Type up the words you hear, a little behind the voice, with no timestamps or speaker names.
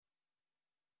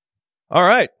All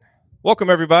right. Welcome,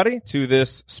 everybody, to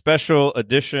this special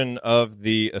edition of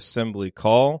the Assembly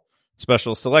Call,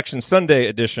 special Selection Sunday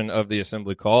edition of the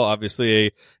Assembly Call. Obviously,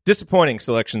 a disappointing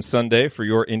Selection Sunday for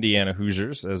your Indiana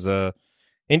Hoosiers, as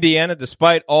Indiana,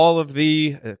 despite all of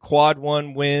the quad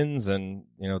one wins and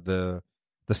the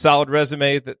solid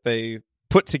resume that they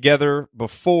put together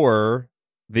before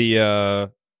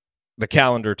the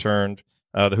calendar turned,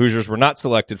 the Hoosiers were not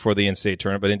selected for the NCAA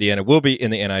tournament, but Indiana will be in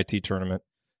the NIT tournament.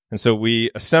 And so we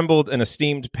assembled an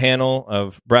esteemed panel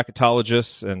of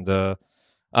bracketologists and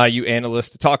IU analysts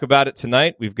to talk about it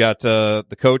tonight. We've got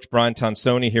the coach, Brian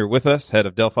Tonsoni, here with us, head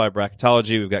of Delphi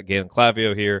Bracketology. We've got Galen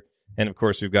Clavio here. And, of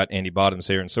course, we've got Andy Bottoms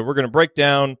here. And so we're going to break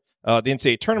down the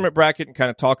NCAA tournament bracket and kind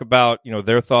of talk about,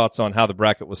 their thoughts on how the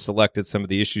bracket was selected, some of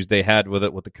the issues they had with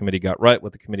it, what the committee got right,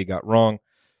 what the committee got wrong.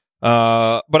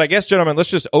 But I guess, gentlemen, let's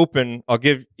just open. I'll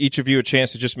give each of you a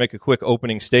chance to just make a quick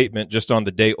opening statement just on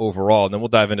the day overall, and then we'll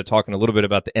dive into talking a little bit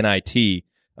about the NIT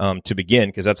to begin,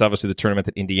 because that's obviously the tournament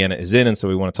that Indiana is in, and so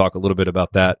we want to talk a little bit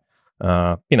about that,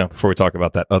 before we talk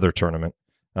about that other tournament.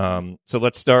 So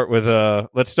let's start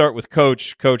with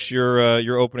Coach. Coach,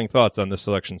 your opening thoughts on this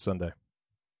Selection Sunday.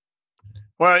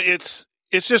 Well, it's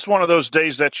just one of those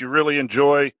days that you really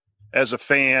enjoy as a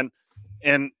fan,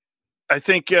 and I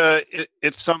think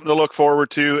it's something to look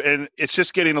forward to, and it's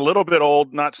just getting a little bit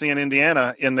old not seeing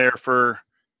Indiana in there for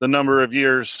the number of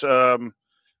years, 4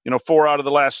 out of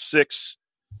the last 6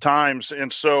 times.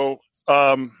 And so,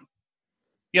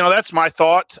 that's my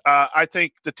thought. I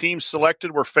think the teams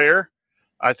selected were fair.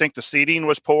 I think the seeding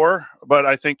was poor, but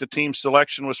I think the team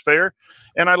selection was fair.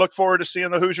 And I look forward to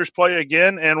seeing the Hoosiers play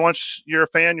again. And once you're a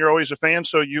fan, you're always a fan.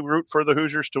 So you root for the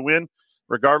Hoosiers to win,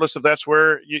 regardless if that's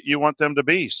where you want them to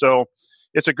be. So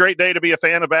it's a great day to be a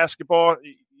fan of basketball.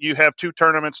 You have 2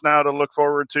 tournaments now to look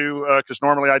forward to, because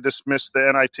normally I dismiss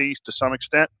the NIT to some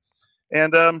extent.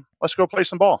 And let's go play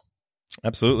some ball.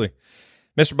 Absolutely.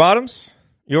 Mr. Bottoms,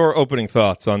 your opening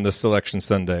thoughts on this Selection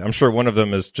Sunday. I'm sure one of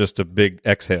them is just a big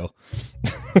exhale.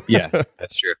 Yeah,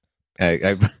 that's true.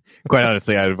 I quite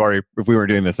honestly, if we were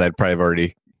doing this, I'd probably have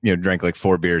already drank like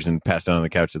 4 beers and passed out on the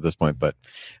couch at this point. But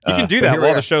you can do that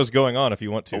while the show's going on if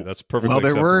you want to. That's perfectly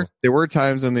acceptable. Well, there were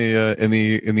times in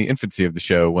the infancy of the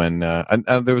show when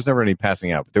there was never any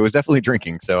passing out, but there was definitely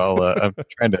drinking. So I'm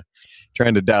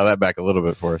trying to dial that back a little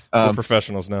bit for us. We're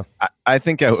professionals now. I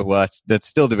think that's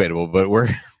still debatable, but we're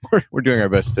doing our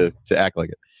best to act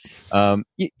like it.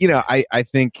 I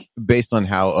think based on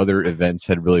how other events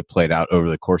had really played out over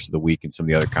the course of the week and some of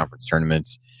the other conference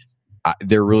tournaments,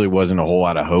 there really wasn't a whole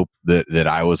lot of hope that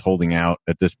I was holding out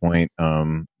at this point.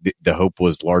 The hope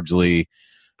was largely,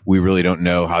 we really don't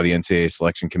know how the NCAA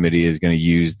selection committee is going to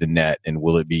use the net, and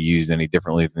will it be used any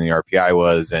differently than the RPI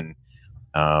was? And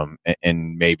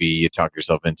maybe you talk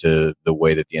yourself into the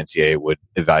way that the NCAA would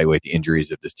evaluate the injuries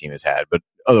that this team has had. But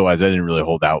otherwise, I didn't really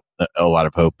hold out a lot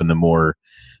of hope. And the more,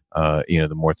 the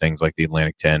more things like the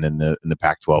Atlantic 10 and the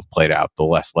Pac-12 played out, the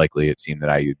less likely it seemed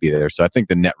that IU would be there. So I think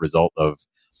the net result of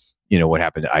what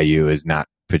happened to IU is not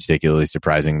particularly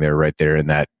surprising. They're right there in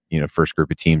that, first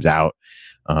group of teams out,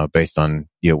 based on,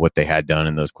 what they had done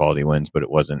in those quality wins, but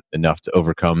it wasn't enough to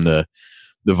overcome the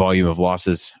volume of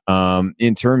losses.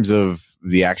 In terms of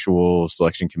the actual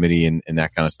selection committee and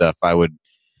that kind of stuff, I would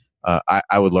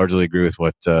largely agree with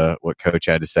what Coach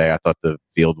had to say. I thought the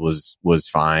field was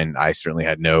fine. I certainly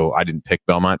I didn't pick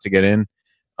Belmont to get in,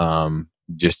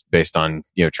 just based on,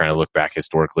 trying to look back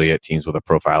historically at teams with a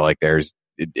profile like theirs.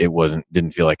 It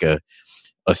didn't feel like a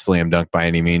slam dunk by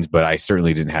any means, but I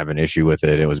certainly didn't have an issue with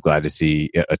it. I was glad to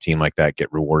see a team like that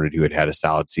get rewarded who had a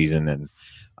solid season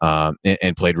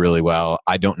and played really well.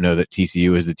 I don't know that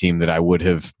TCU is the team that I would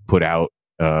have put out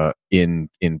in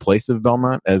place of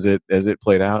Belmont as it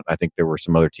played out. I think there were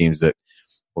some other teams that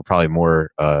were probably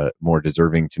more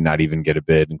deserving to not even get a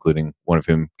bid, including one of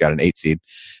whom got an 8 seed.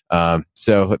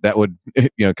 So that would,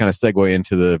 kind of segue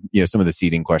into the, some of the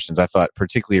seeding questions. I thought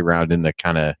particularly around in the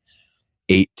kind of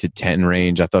 8 to 10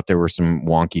 range, I thought there were some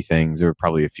wonky things. There were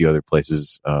probably a few other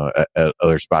places, at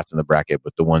other spots in the bracket,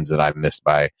 but the ones that I missed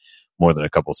by more than a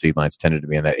couple seed lines tended to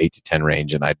be in that 8 to 10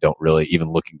 range. And I don't really,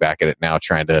 even looking back at it now,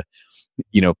 trying to,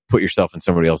 put yourself in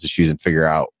somebody else's shoes and figure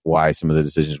out why some of the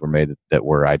decisions were made that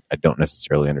were, I don't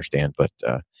necessarily understand, but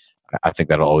I think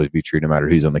that'll always be true no matter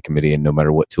who's on the committee and no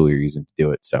matter what tool you're using to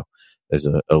do it. So there's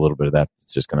a little bit of that.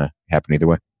 It's just going to happen either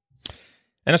way.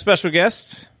 And a special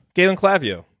guest, Galen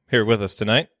Clavio, here with us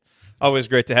tonight. Always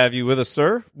great to have you with us,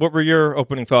 sir. What were your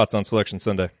opening thoughts on Selection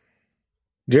Sunday?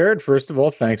 Jared, first of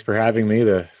all, thanks for having me.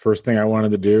 The first thing I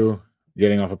wanted to do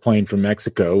getting off a plane from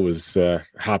Mexico was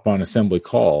hop on assembly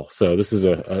call. So this is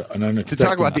an unexpected to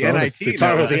talk about the bonus. NIT. To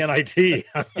talk about the NIT.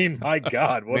 I mean, my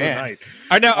God, what a night!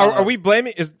 Are we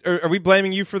blaming? Are we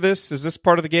blaming you for this? Is this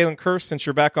part of the Galen curse since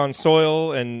you're back on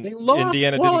soil and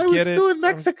Indiana didn't I was get it? still in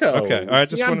Mexico. Okay, all right.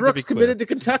 Just Deion wanted Brooks to be clear. committed to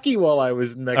Kentucky while I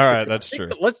was in Mexico. All right, that's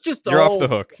true. Let's just you're off the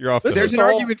hook. You're off the hook. There's an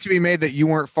argument to be made that you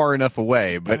weren't far enough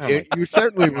away, but you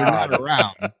certainly were not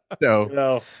around.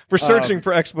 So we're searching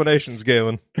for explanations,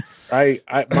 Galen. My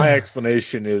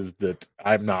explanation is that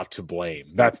I'm not to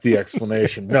blame. That's the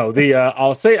explanation. No,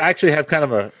 I'll say I actually have kind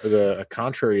of a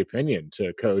contrary opinion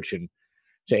to Coach and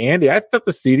to Andy. I thought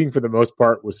the seating for the most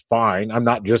part was fine. I'm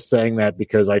not just saying that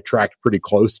because I tracked pretty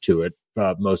close to it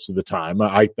most of the time.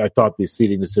 I thought the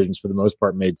seating decisions for the most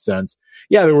part made sense.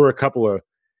 Yeah, there were a couple of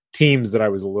teams that I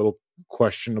was a little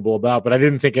questionable about, but I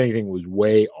didn't think anything was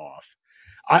way off.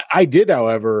 I did,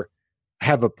 however,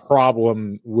 have a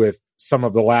problem with some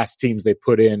of the last teams they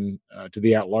put in to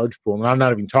the at-large pool. And I'm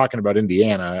not even talking about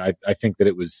Indiana. I think that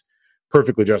it was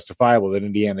perfectly justifiable that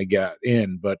Indiana got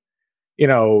in. But,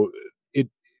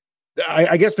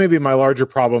 I guess maybe my larger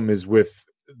problem is with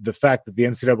the fact that the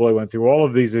NCAA went through all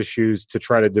of these issues to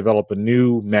try to develop a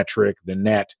new metric, the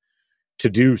net, to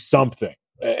do something.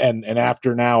 And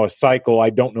after now a cycle, I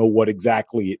don't know what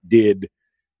exactly it did.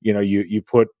 You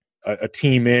put a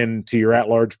team into your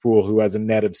at-large pool who has a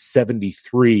net of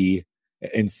 73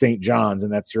 in St. John's,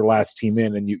 and that's your last team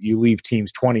in, and you leave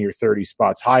teams 20 or 30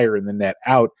 spots higher in the net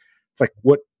out. It's like,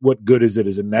 what good is it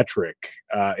as a metric?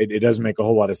 It doesn't make a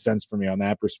whole lot of sense for me on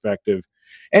that perspective.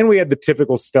 And we had the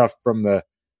typical stuff from the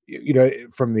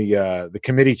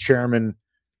committee chairman,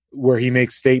 where he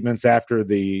makes statements after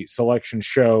the selection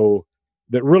show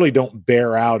that really don't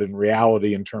bear out in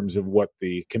reality in terms of what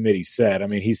the committee said. I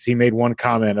mean, he made one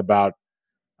comment about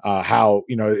how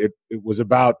it was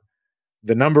about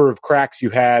the number of cracks you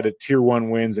had at Tier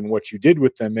 1 wins and what you did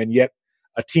with them, and yet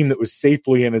a team that was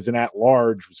safely in as an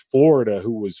at-large was Florida,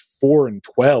 who was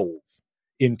 4-12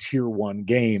 in Tier 1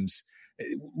 games.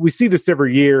 We see this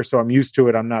every year, so I'm used to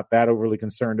it. I'm not that overly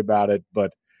concerned about it,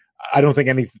 but I don't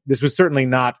think this was certainly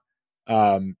not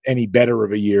any better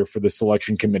of a year for the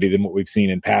selection committee than what we've seen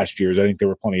in past years. I think there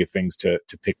were plenty of things to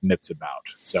pick nits about.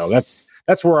 So that's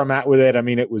where I'm at with it. I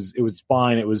mean, it was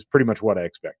fine. It was pretty much what I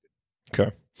expected.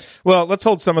 Okay. Well, let's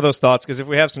hold some of those thoughts, because if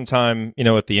we have some time,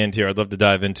 at the end here, I'd love to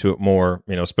dive into it more,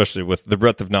 especially with the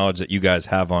breadth of knowledge that you guys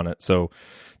have on it. So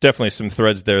definitely some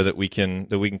threads there that we can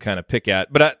kind of pick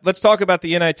at. But let's talk about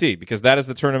the NIT, because that is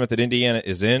the tournament that Indiana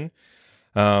is in.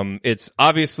 It's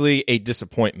obviously a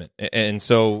disappointment. And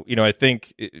so, I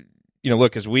think,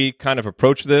 look, as we kind of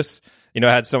approach this, I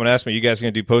had someone ask me, you guys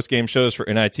going to do post-game shows for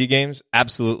NIT games?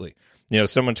 Absolutely.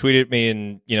 Someone tweeted me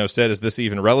and, said, is this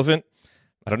even relevant?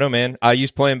 I don't know, man. I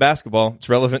used playing basketball. It's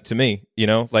relevant to me,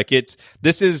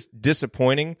 this is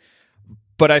disappointing,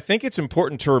 but I think it's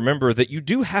important to remember that you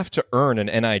do have to earn an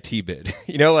NIT bid.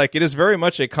 It is very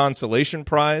much a consolation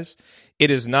prize. It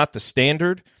is not the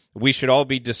standard. We should all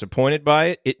be disappointed by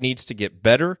it. It needs to get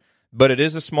better, but it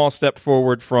is a small step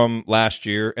forward from last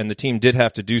year, and the team did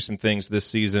have to do some things this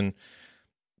season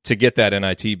to get that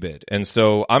NIT bid. And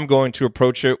so I'm going to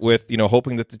approach it with,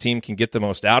 hoping that the team can get the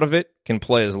most out of it, can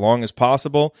play as long as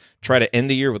possible, try to end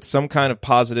the year with some kind of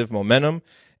positive momentum.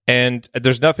 And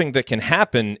there's nothing that can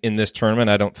happen in this tournament,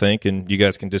 I don't think, and you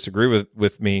guys can disagree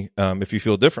with me if you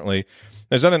feel differently.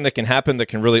 There's nothing that can happen that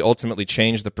can really ultimately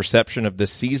change the perception of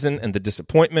this season and the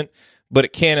disappointment, but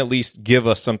it can at least give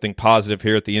us something positive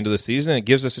here at the end of the season. It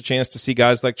gives us a chance to see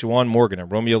guys like Juwan Morgan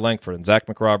and Romeo Langford and Zach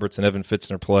McRoberts and Evan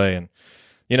Fitzner play. And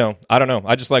I don't know.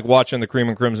 I just like watching the Cream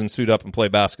and Crimson suit up and play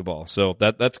basketball. So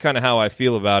that's kind of how I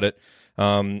feel about it.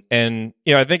 And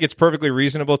I think it's perfectly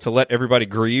reasonable to let everybody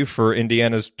grieve for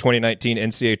Indiana's 2019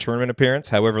 NCAA tournament appearance,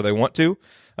 however they want to.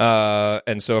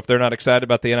 And so if they're not excited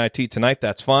about the NIT tonight,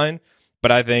 that's fine.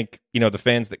 But I think, the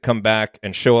fans that come back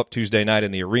and show up Tuesday night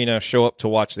in the arena, show up to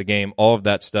watch the game, all of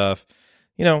that stuff,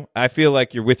 I feel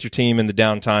like you're with your team in the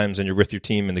down times and you're with your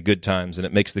team in the good times, and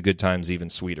it makes the good times even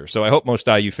sweeter. So I hope most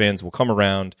IU fans will come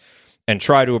around and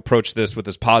try to approach this with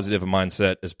as positive a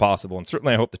mindset as possible. And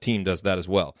certainly I hope the team does that as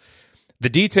well. The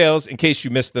details, in case you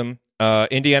missed them,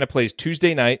 Indiana plays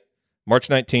Tuesday night, March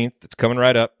 19th. It's coming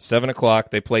right up, 7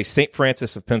 o'clock. They play St.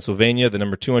 Francis of Pennsylvania, the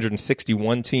number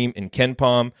 261 team in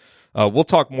KenPom. We'll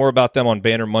talk more about them on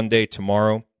Banner Monday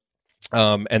tomorrow.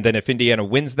 And then if Indiana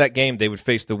wins that game, they would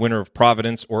face the winner of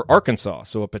Providence or Arkansas.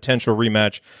 So a potential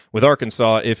rematch with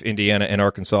Arkansas if Indiana and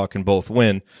Arkansas can both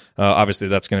win. Obviously,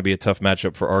 that's going to be a tough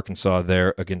matchup for Arkansas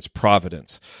there against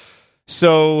Providence.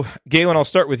 So, Galen, I'll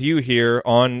start with you here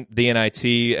on the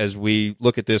NIT as we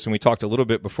look at this, and we talked a little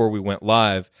bit before we went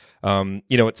live.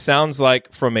 It sounds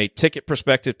like from a ticket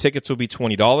perspective, tickets will be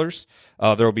 $20.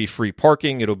 There will be free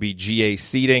parking. It'll be GA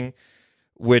seating,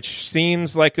 which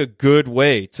seems like a good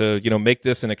way to, make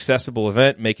this an accessible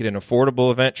event, make it an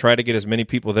affordable event, try to get as many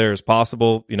people there as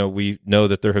possible. We know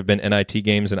that there have been NIT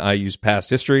games in IU's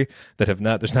past history that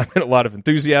there's not been a lot of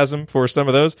enthusiasm for some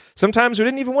of those. Sometimes we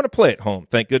didn't even want to play at home.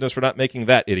 Thank goodness we're not making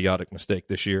that idiotic mistake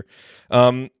this year.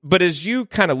 But as you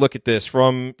kind of look at this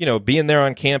from, being there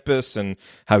on campus and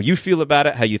how you feel about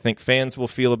it, how you think fans will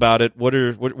feel about it, what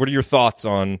are your thoughts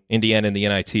on Indiana and the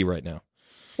NIT right now?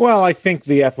 Well, I think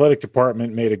the athletic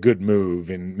department made a good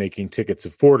move in making tickets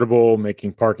affordable,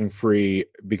 making parking free,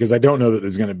 because I don't know that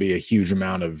there's going to be a huge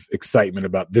amount of excitement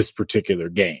about this particular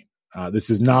game.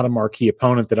 This is not a marquee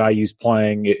opponent that IU's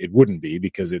playing. It wouldn't be,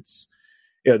 because it's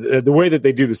the way that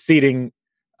they do the seeding.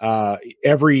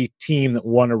 Every team that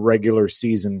won a regular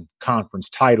season conference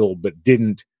title but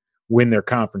didn't win their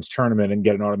conference tournament and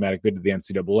get an automatic bid to the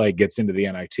NCAA gets into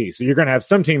the NIT. So you're going to have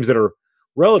some teams that are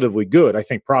relatively good. I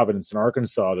think Providence and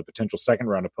Arkansas, the potential second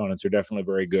round opponents, are definitely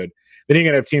very good. Then you're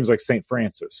going to have teams like St.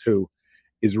 Francis, who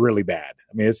is really bad.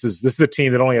 I mean, this is a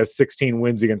team that only has 16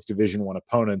 wins against Division I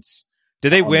opponents. Did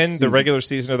they win the regular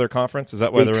season of their conference? Is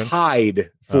that why they're in?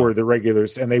 Tied for the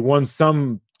regulars, and they won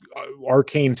some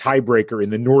arcane tiebreaker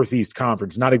in the Northeast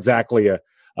Conference. Not exactly a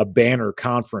banner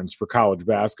conference for college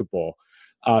basketball.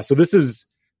 So this is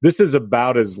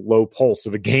about as low pulse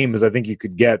of a game as I think you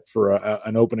could get for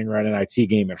an opening round NIT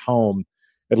game at home,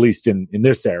 at least in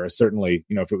this era. Certainly,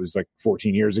 if it was like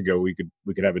 14 years ago, we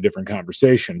could have a different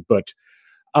conversation. But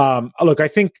look, I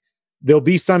think there'll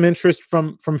be some interest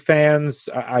from fans.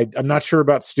 I'm not sure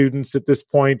about students at this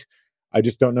point. I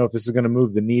just don't know if this is going to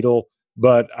move the needle.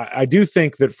 But I do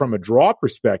think that from a draw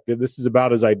perspective, this is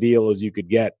about as ideal as you could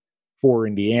get for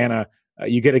Indiana.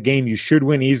 You get a game you should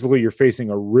win easily. You're facing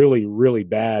a really, really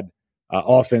bad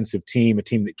offensive team, a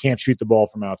team that can't shoot the ball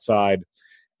from outside.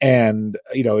 And,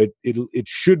 it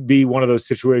should be one of those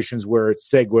situations where it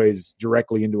segues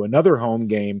directly into another home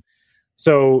game.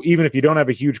 So even if you don't have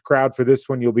a huge crowd for this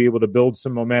one, you'll be able to build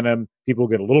some momentum. People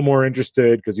get a little more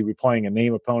interested because you'll be playing a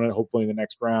name opponent, hopefully in the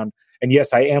next round. And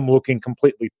yes, I am looking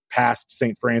completely past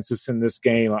St. Francis in this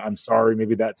game. I'm sorry,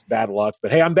 maybe that's bad luck,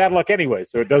 but hey, I'm bad luck anyway,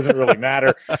 so it doesn't really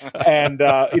matter. And,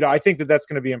 I think that that's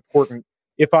going to be important.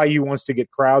 If IU wants to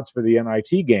get crowds for the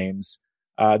NIT games,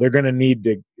 they're going to need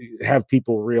to have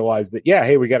people realize that,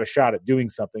 hey, we got a shot at doing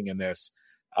something in this.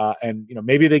 And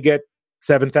maybe they get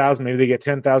 7,000, maybe they get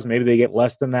 10,000, maybe they get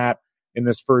less than that in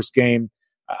this first game.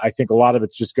 I think a lot of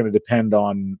it's just going to depend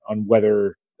on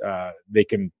whether they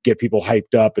can get people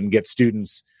hyped up and get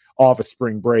students off a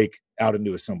spring break out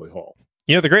into Assembly Hall.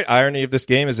 The great irony of this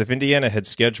game is if Indiana had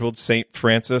scheduled St.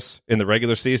 Francis in the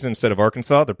regular season instead of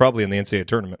Arkansas, they're probably in the NCAA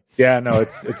tournament. Yeah, no,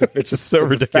 it's just so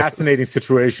ridiculous. A fascinating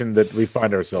situation that we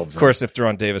find ourselves in. Of course, if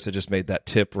Deron Davis had just made that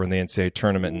tip, we're in the NCAA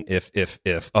tournament, and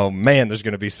if, oh man, there's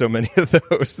going to be so many of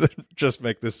those that just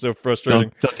make this so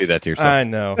frustrating. Don't do that to yourself.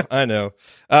 I know.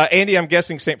 Andy, I'm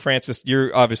guessing St. Francis,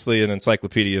 you're obviously an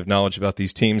encyclopedia of knowledge about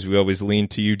these teams. We always lean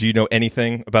to you. Do you know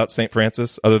anything about St.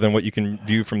 Francis other than what you can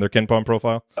view from their KenPom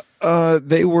profile?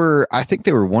 I think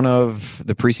they were one of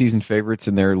the preseason favorites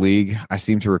in their league. I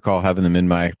seem to recall having them in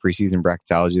my preseason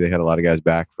bracketology. They had a lot of guys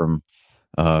back from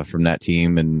that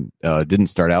team and didn't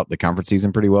start out the conference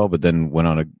season pretty well, but then went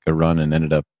on a run and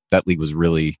ended up, that league was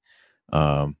really,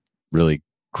 really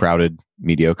crowded,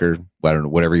 mediocre, I don't know,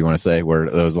 whatever you want to say,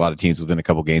 where there was a lot of teams within a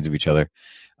couple games of each other.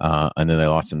 And then they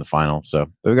lost in the final.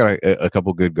 So they've got a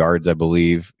couple good guards, I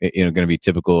believe, going to be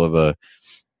typical of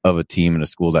a team in a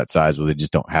school that size where they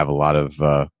just don't have a lot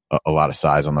of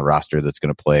size on the roster that's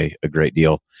going to play a great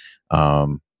deal.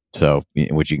 So,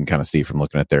 which you can kind of see from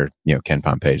looking at their,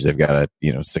 KenPom page. They've got a,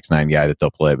 6'9" guy that they'll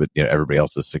play, but everybody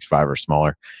else is 6'5" or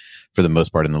smaller for the most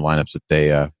part in the lineups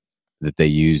that they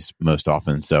use most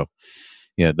often. So,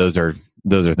 those are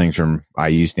things from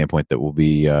IU standpoint that will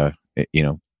be,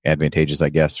 advantageous, I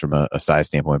guess, from a size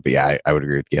standpoint. But yeah, I would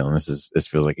agree with Galen. This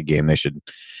feels like a game they should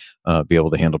be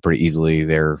able to handle pretty easily.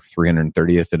 They're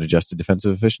 330th in adjusted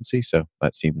defensive efficiency, so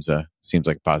that seems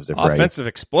like a positive. Offensive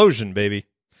explosion, baby.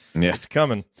 Yeah, it's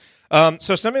coming. So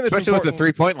something that's especially with the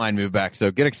 3-point line move back.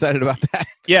 So get excited about that.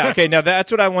 Yeah. Okay. Now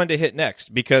that's what I wanted to hit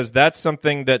next, because that's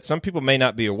something that some people may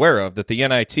not be aware of, that the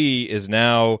NIT is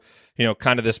now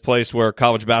kind of this place where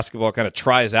college basketball kind of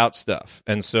tries out stuff.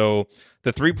 And so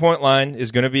the 3-point line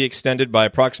is going to be extended by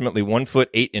approximately 1 foot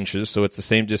 8 inches. So it's the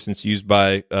same distance used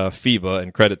by FIBA,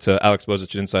 and credit to Alex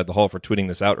Bozich Inside the Hall for tweeting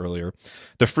this out earlier.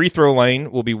 The free throw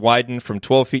lane will be widened from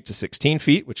 12 feet to 16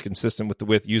 feet, which is consistent with the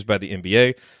width used by the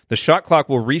NBA. The shot clock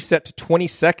will reset to 20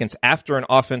 seconds after an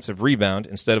offensive rebound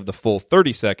instead of the full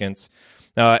 30 seconds.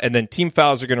 And then team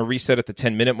fouls are going to reset at the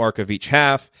 10-minute mark of each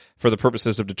half for the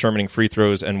purposes of determining free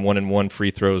throws, and 1-and-1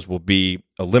 free throws will be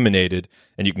eliminated.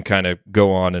 And you can kind of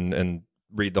go on and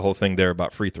read the whole thing there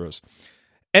about free throws.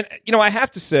 And, I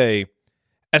have to say,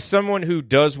 as someone who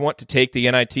does want to take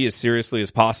the NIT as seriously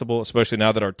as possible, especially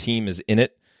now that our team is in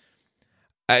it,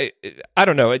 I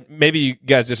don't know. Maybe you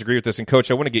guys disagree with this. And,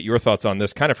 Coach, I want to get your thoughts on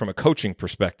this kind of from a coaching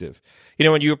perspective.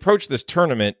 When you approach this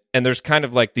tournament and there's kind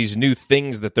of like these new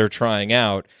things that they're trying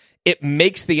out, it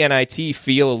makes the NIT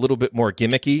feel a little bit more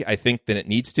gimmicky, I think, than it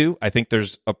needs to. I think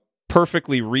there's a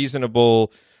perfectly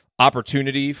reasonable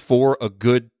opportunity for a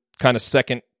good kind of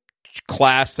second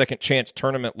chance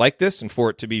tournament like this, and for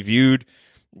it to be viewed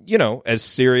as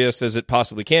serious as it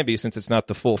possibly can be, since it's not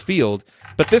the full field.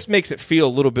 But this makes it feel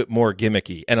a little bit more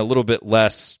gimmicky and a little bit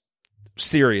less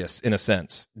serious in a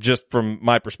sense, just from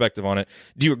my perspective on it.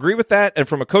 Do you agree with that? And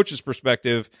from a coach's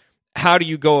perspective, how do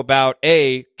you go about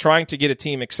trying to get a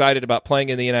team excited about playing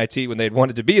in the NIT when they'd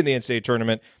wanted to be in the NCAA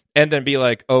tournament, and then be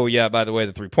like, oh yeah, by the way,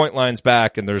 the 3-point line's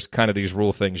back, and there's kind of these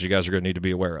rule things you guys are going to need to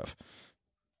be aware of?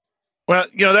 Well,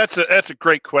 that's a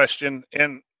great question,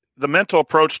 and the mental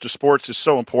approach to sports is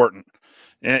so important,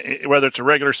 whether it's a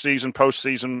regular season,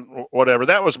 postseason, whatever.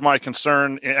 That was my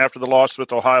concern after the loss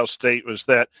with Ohio State, was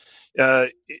that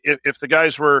if the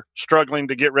guys were struggling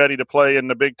to get ready to play in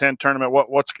the Big Ten tournament,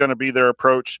 what's going to be their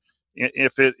approach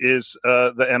if it is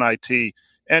the NIT?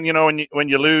 And, when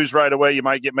you lose right away, you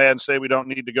might get mad and say we don't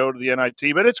need to go to the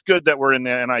NIT. But it's good that we're in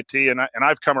the NIT, and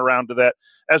I've come around to that.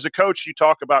 As a coach, you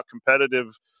talk about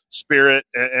competitive spirit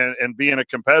and being a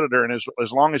competitor, and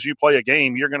as long as you play a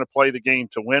game, you're going to play the game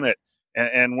to win it.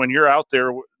 And when you're out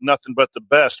there, nothing but the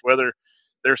best, whether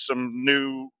there's some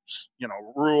new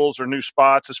rules or new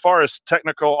spots. As far as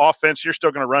technical offense, you're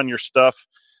still going to run your stuff.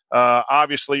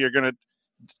 Obviously, you're going to,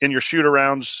 in your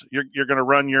shoot-arounds, you're going to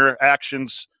run your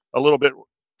actions a little bit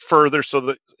further so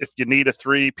that if you need a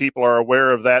three, people are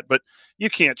aware of that. But you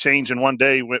can't change in one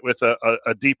day with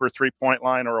a deeper 3-point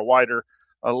line or a wider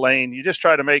lane. You just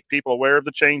try to make people aware of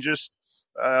the changes,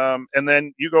 and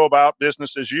then you go about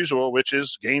business as usual, which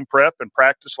is game prep and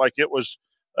practice like it was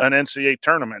an NCAA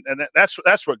tournament. And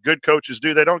that's what good coaches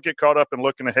do. They don't get caught up in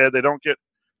looking ahead. They don't get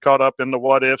caught up in the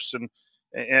what ifs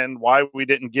and why we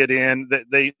didn't get in.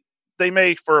 They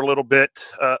may for a little bit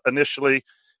initially,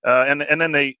 and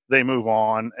then they move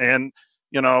on. And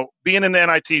being in the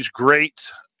NIT is great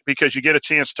because you get a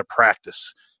chance to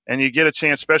practice, and you get a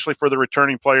chance, especially for the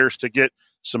returning players, to get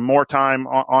some more time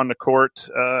on the court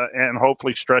and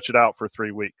hopefully stretch it out for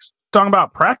 3 weeks. Talking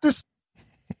about practice?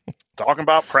 Talking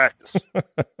about practice.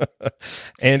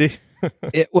 Andy?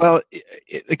 A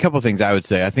couple of things I would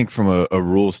say. I think from a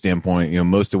rule standpoint,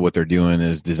 most of what they're doing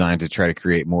is designed to try to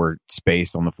create more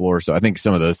space on the floor. So I think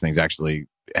some of those things actually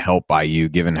help IU,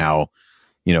 given how,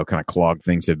 kind of clogged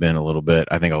things have been a little bit.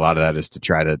 I think a lot of that is to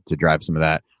try to drive some of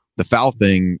that. The foul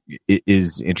thing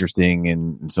is interesting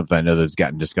and something I know that's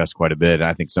gotten discussed quite a bit. And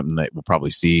I think something that we'll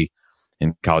probably see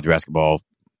in college basketball,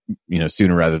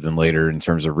 sooner rather than later, in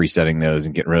terms of resetting those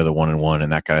and getting rid of the 1-and-1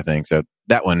 and that kind of thing. So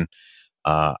that one,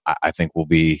 I think, will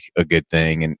be a good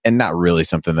thing, and not really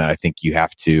something that I think you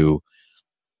have to,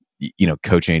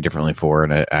 coach any differently for.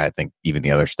 And I think even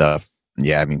the other stuff,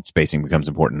 spacing becomes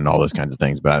important and all those kinds of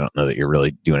things, but I don't know that you're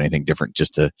really doing anything different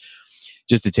just to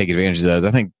take advantage of those.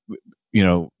 I think,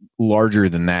 larger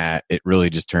than that, it really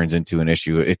just turns into an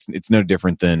issue. It's no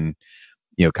different than,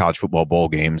 college football bowl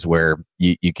games, where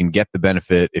you can get the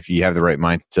benefit if you have the right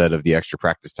mindset of the extra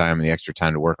practice time and the extra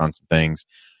time to work on some things,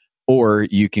 or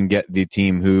you can get the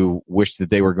team who wished that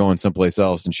they were going someplace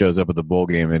else and shows up at the bowl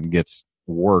game and gets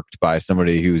worked by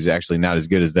somebody who's actually not as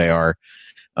good as they are,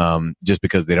 just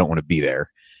because they don't want to be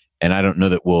there. And I don't know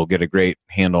that we'll get a great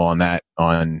handle on that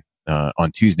on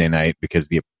Tuesday night because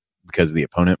of the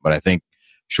opponent. But I think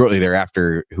shortly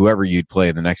thereafter, whoever you'd play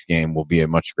in the next game will be a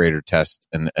much greater test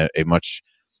and a much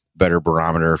better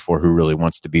barometer for who really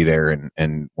wants to be there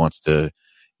and wants to,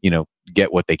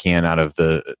 get what they can out of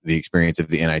the experience of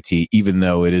the NIT, even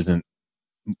though it isn't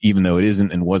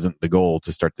and wasn't the goal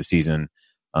to start the season.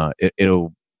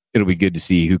 It'll be good to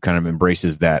see who kind of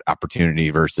embraces that opportunity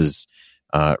versus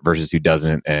who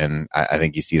doesn't. And I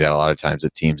think you see that a lot of times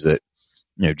at teams that,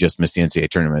 just miss the NCAA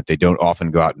tournament. They don't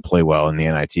often go out and play well in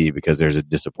the NIT because there's a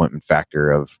disappointment factor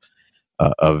of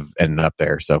of ending up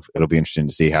there. So it'll be interesting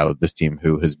to see how this team,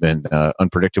 who has been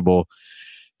unpredictable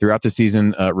throughout the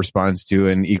season, responds to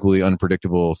an equally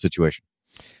unpredictable situation.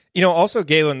 Also,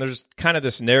 Galen, there's kind of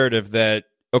this narrative that,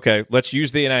 okay, let's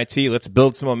use the NIT, let's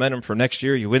build some momentum for next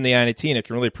year. You win the NIT, and it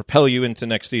can really propel you into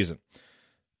next season.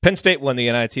 Penn State won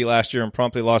the NIT last year and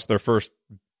promptly lost their first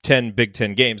 10 Big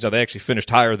Ten games. Now, they actually finished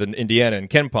higher than Indiana and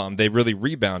KenPom. They really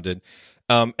rebounded.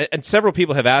 And several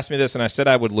people have asked me this, and I said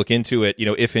I would look into it,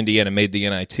 if Indiana made the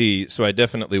NIT, so I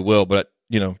definitely will. But,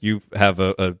 you have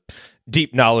a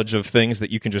deep knowledge of things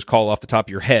that you can just call off the top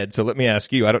of your head. So let me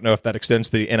ask you, I don't know if that extends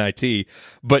to the NIT,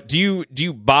 but do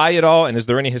you buy it all? And is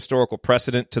there any historical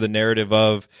precedent to the narrative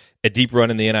of a deep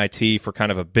run in the NIT for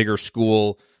kind of a bigger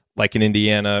school like in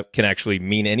Indiana can actually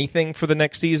mean anything for the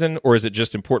next season? Or is it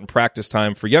just important practice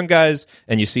time for young guys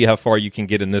and you see how far you can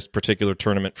get in this particular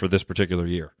tournament for this particular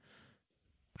year?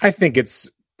 I think it's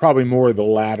probably more the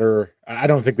latter. I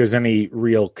don't think there's any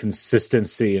real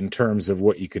consistency in terms of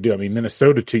what you could do. I mean,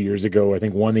 Minnesota 2 years ago, I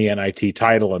think, won the NIT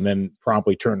title and then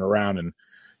promptly turned around and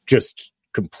just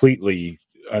completely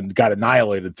got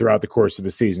annihilated throughout the course of the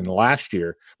season last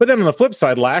year. But then on the flip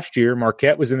side, last year,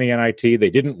 Marquette was in the NIT. They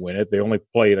didn't win it. They only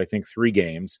played, I think, 3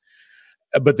 games.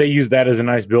 But they used that as a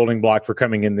nice building block for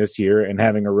coming in this year and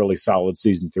having a really solid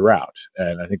season throughout.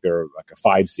 And I think they're like a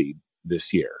 5 seed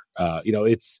this year.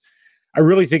 I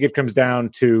really think it comes down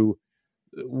to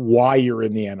why you're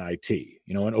in the NIT.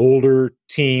 An older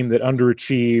team that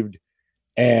underachieved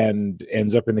and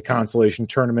ends up in the consolation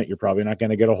tournament, you're probably not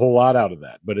going to get a whole lot out of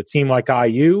that. But a team like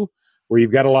IU, where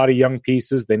you've got a lot of young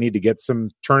pieces, they need to get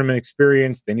some tournament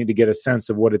experience. They need to get a sense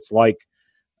of what it's like,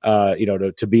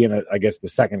 to be in the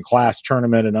second class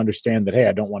tournament and understand that, hey,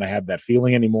 I don't want to have that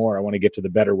feeling anymore. I want to get to the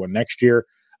better one next year.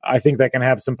 I think that can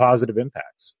have some positive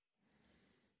impacts.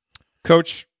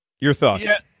 Coach, your thoughts?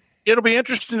 Yeah, it'll be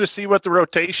interesting to see what the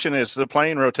rotation is, the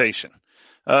playing rotation.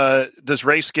 Does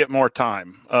Race get more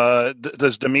time?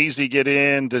 Does Demezi get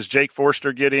in? Does Jake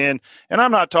Forster get in? And I'm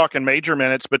not talking major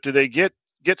minutes, but do they get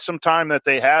some time that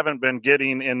they haven't been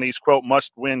getting in these, quote,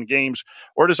 must-win games?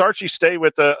 Or does Archie stay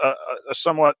with a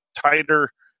somewhat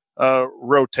tighter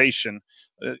rotation?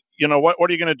 What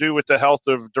are you going to do with the health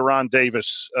of Deron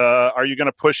Davis? Are you going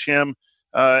to push him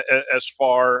as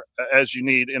far as you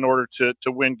need in order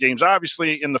to win games?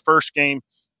 Obviously, in the first game,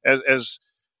 as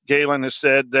Galen has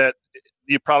said, that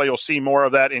you probably will see more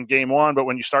of that in game 1. But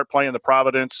when you start playing the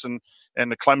Providence and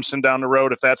the Clemson down the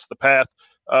road, if that's the path,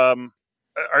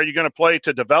 are you going to play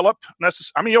to develop?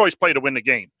 You always play to win the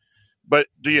game. But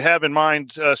do you have in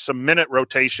mind some minute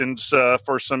rotations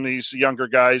for some of these younger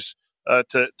guys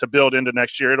to build into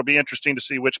next year? It'll be interesting to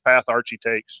see which path Archie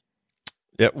takes.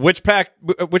 Yeah, which path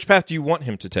do you want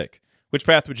him to take? Which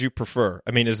path would you prefer?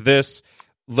 I mean, is this,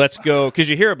 let's go, because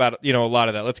you hear about a lot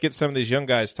of that. Let's get some of these young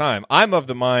guys time. I'm of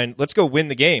the mind, let's go win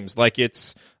the games like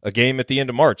it's a game at the end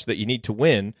of March that you need to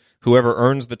win. Whoever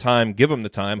earns the time, give them the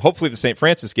time. Hopefully the St.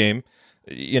 Francis game,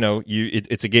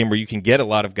 it's a game where you can get a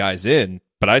lot of guys in.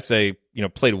 But I say,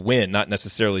 play to win, not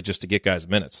necessarily just to get guys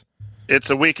minutes. It's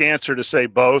a weak answer to say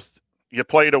both. You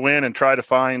play to win and try to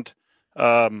find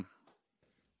some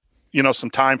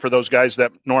time for those guys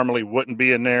that normally wouldn't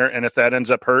be in there. And if that ends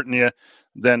up hurting you,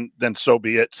 then so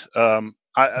be it.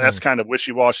 That's kind of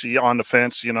wishy-washy on the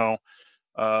fence,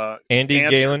 Andy,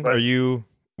 Galen, where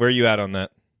are you at on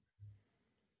that?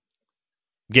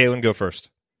 Galen, go first.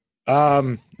 I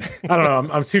don't know.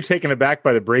 I'm too taken aback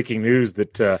by the breaking news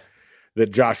that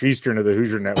Josh Eastern of the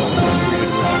Hoosier Network.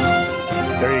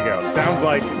 There you go. Sounds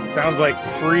like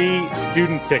free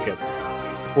student tickets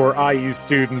for IU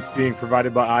students being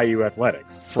provided by IU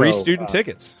Athletics. Free student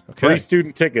tickets. Okay. Free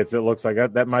student tickets. It looks like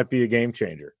that might be a game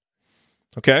changer.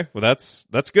 Okay. Well, that's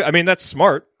good. I mean, that's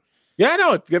smart. Yeah, I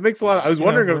know. It makes a lot. I was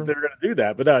wondering if they were going to do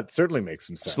that, but it certainly makes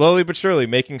some sense. Slowly but surely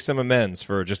making some amends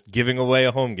for just giving away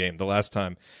a home game the last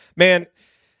time. Man,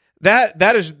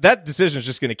 that decision is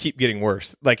just going to keep getting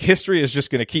worse. Like, history is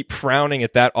just going to keep frowning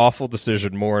at that awful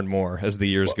decision more and more as the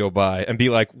years go by and be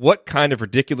like, what kind of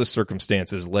ridiculous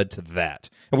circumstances led to that?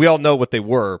 And we all know what they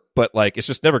were, but it's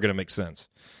just never going to make sense.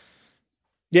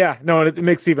 Yeah, no, it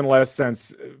makes even less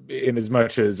sense in as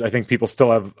much as I think people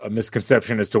still have a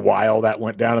misconception as to why all that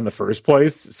went down in the first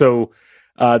place. So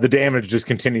the damage just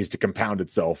continues to compound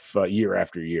itself year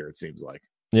after year, it seems like.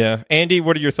 Yeah. Andy,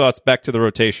 what are your thoughts back to the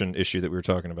rotation issue that we were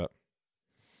talking about?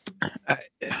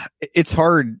 It's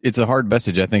hard. It's a hard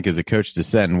message, I think, as a coach to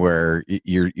send, where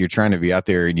you're trying to be out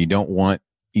there and you don't want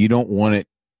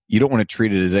to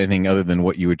treat it as anything other than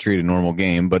what you would treat a normal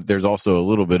game. But there's also a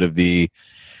little bit of I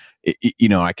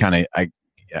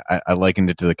likened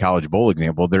it to the college bowl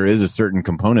example. There is a certain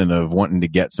component of wanting to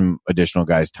get some additional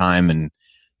guys time and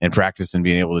and practice and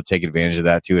being able to take advantage of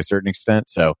that to a certain extent.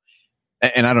 So,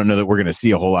 and I don't know that we're going to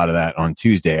see a whole lot of that on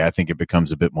Tuesday. I think it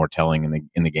becomes a bit more telling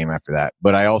in the game after that.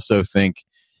 But I also think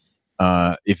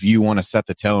if you want to set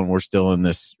the tone, we're still in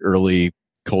this early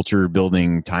culture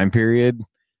building time period.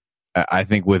 I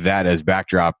think with that as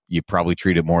backdrop, you probably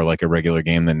treat it more like a regular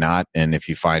game than not. And if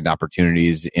you find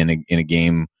opportunities in a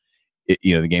game,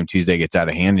 the game Tuesday gets out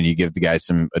of hand and you give the guys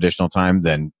some additional time,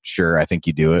 then sure, I think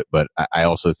you do it. But I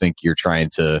also think you're trying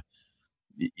to,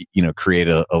 create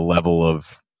a level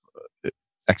of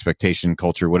expectation,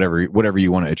 culture, whatever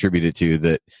you want to attribute it to,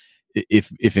 that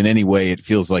if in any way it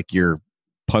feels like you're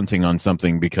punting on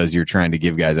something because you're trying to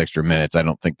give guys extra minutes, I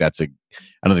don't think that's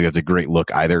a great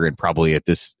look either. And probably at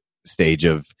this stage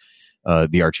of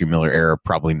the Archie Miller era,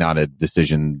 probably not a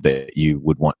decision that you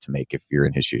would want to make if you're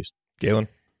in his shoes. Galen?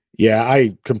 Yeah,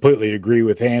 I completely agree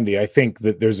with Andy. I think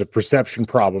that there's a perception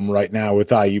problem right now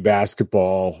with IU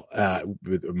basketball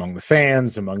among the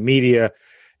fans, among media.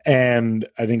 And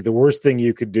I think the worst thing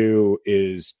you could do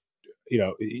is,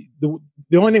 the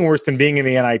only thing worse than being in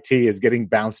the NIT is getting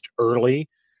bounced early,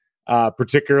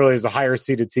 particularly as a higher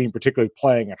seeded team, particularly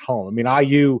playing at home. I mean,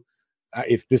 IU,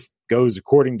 if this goes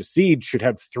according to seed, should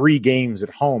have 3 games at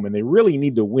home, and they really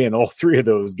need to win all 3 of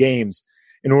those games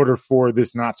in order for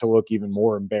this not to look even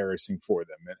more embarrassing for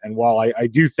them. And while I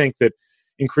do think that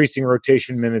increasing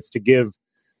rotation minutes to give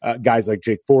guys like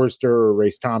Jake Forrester or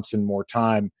Race Thompson more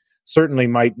time certainly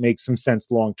might make some sense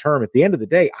long term, at the end of the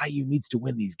day, IU needs to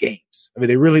win these games. I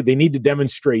mean, they need to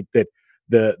demonstrate that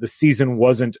the season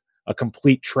wasn't a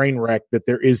complete train wreck, that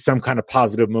there is some kind of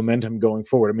positive momentum going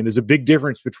forward. I mean, there's a big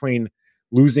difference between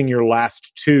losing your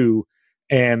last 2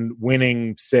 and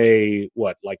winning, say,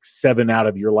 7 out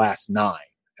of your last 9.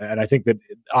 And I think that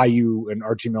IU and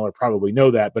Archie Miller probably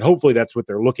know that, but hopefully that's what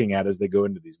they're looking at as they go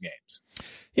into these games.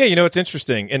 Yeah, it's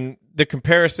interesting. And the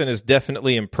comparison is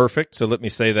definitely imperfect. So let me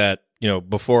say that,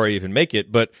 before I even make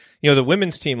it. But, the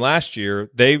women's team last year,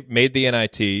 they made the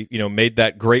NIT, made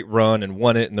that great run and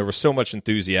won it. And there was so much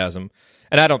enthusiasm.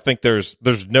 And I don't think there's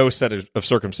no set of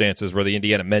circumstances where the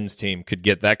Indiana men's team could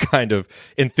get that kind of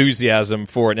enthusiasm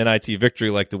for an NIT victory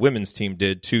like the women's team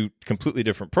did. 2 completely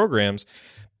different programs.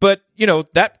 But,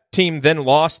 that team then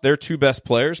lost their 2 best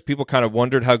players. People kind of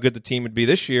wondered how good the team would be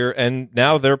this year, and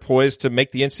now they're poised to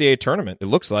make the NCAA tournament. It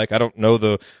looks like. I don't know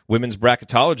the women's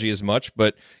bracketology as much,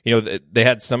 but, they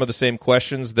had some of the same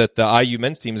questions that the IU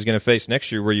men's team is going to face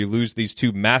next year, where you lose these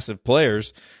 2 massive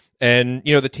players, and,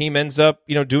 the team ends up,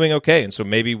 doing okay. And so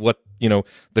maybe what,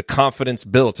 the confidence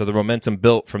built or the momentum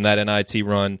built from that NIT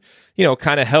run,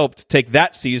 kind of helped take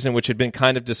that season, which had been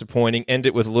kind of disappointing, end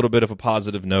it with a little bit of a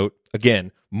positive note.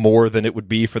 Again, more than it would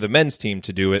be for the men's team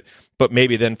to do it. But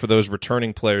maybe then for those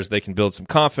returning players, they can build some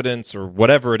confidence or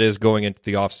whatever it is going into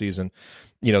the offseason,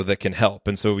 that can help.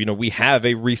 And so, we have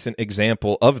a recent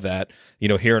example of that,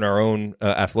 here in our own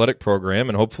athletic program,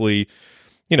 and hopefully,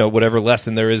 whatever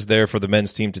lesson there is there for the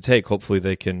men's team to take, hopefully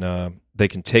they can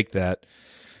take that.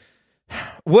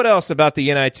 What else about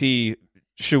the NIT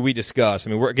should we discuss? I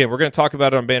mean, we're going to talk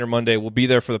about it on Banner Monday. We'll be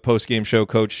there for the post-game show.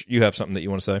 Coach, you have something that you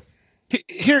want to say?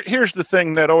 Here's the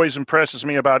thing that always impresses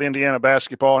me about Indiana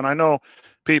basketball, and I know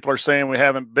people are saying we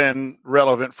haven't been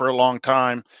relevant for a long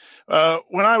time.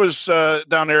 When I was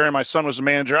down there and my son was a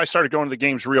manager, I started going to the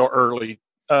games real early.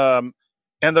 And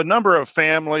the number of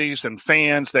families and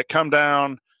fans that come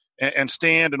down and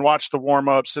stand and watch the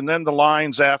warm-ups, and then the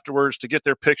lines afterwards to get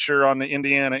their picture on the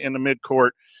Indiana in the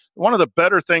midcourt. One of the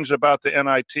better things about the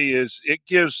NIT is it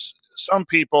gives some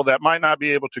people that might not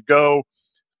be able to go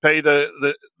pay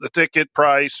the ticket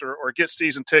price or get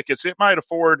season tickets. It might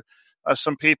afford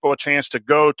some people a chance to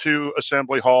go to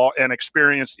Assembly Hall and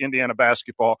experience Indiana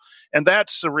basketball. And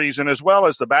that's the reason, as well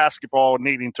as the basketball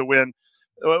needing to win,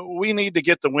 we need to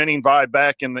get the winning vibe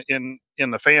back in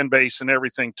the fan base and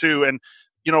everything too. And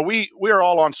we're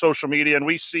all on social media and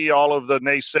we see all of the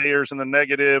naysayers and the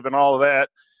negative and all of that,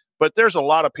 but there's a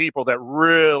lot of people that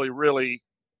really, really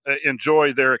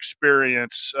enjoy their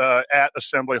experience at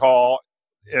Assembly Hall,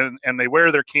 and they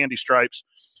wear their candy stripes.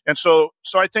 And so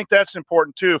I think that's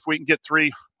important too. If we can get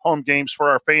 3 home games for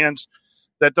our fans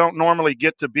that don't normally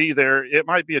get to be there, it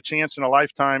might be a chance in a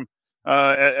lifetime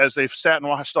as they've sat and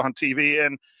watched on TV.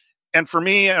 And for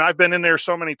me, and I've been in there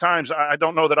so many times, I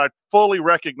don't know that I fully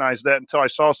recognized that until I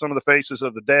saw some of the faces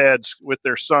of the dads with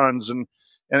their sons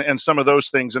and some of those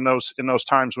things in those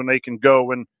times when they can go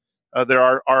when there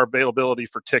are availability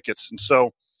for tickets. And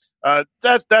so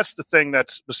That's the thing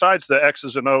that's besides the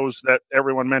X's and O's that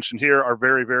everyone mentioned here are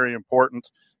very, very important.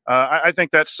 I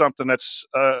think that's something that's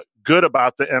good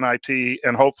about the NIT,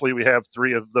 and hopefully we have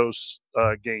 3 of those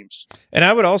games. And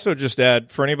I would also just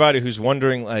add, for anybody who's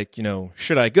wondering,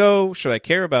 should I go? Should I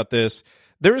care about this?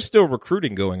 There is still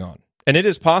recruiting going on. And it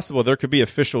is possible there could be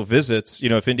official visits,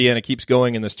 if Indiana keeps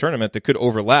going in this tournament, that could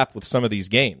overlap with some of these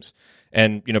games.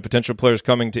 And, potential players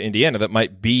coming to Indiana that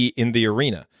might be in the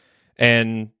arena.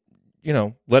 And,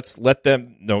 let's let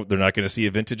them know they're not going to see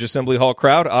a vintage Assembly Hall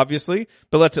crowd, obviously,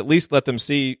 but let's at least let them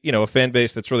see, a fan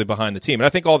base that's really behind the team. And I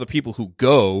think all the people who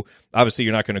go, obviously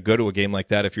you're not going to go to a game like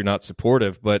that if you're not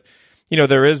supportive, but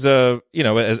there is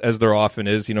as there often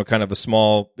is, kind of a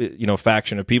small,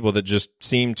 faction of people that just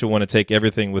seem to want to take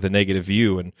everything with a negative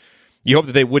view. And you hope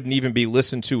that they wouldn't even be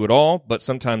listened to at all, but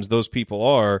sometimes those people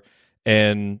are.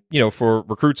 And, for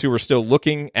recruits who are still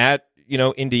looking at,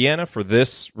 Indiana for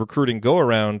this recruiting go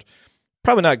around,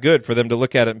 probably not good for them to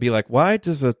look at it and be like, why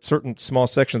does a certain small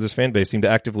section of this fan base seem to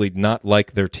actively not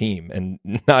like their team and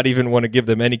not even want to give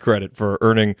them any credit for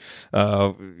earning,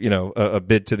 a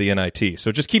bid to the NIT?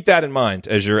 So just keep that in mind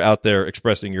as you're out there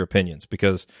expressing your opinions,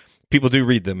 because people do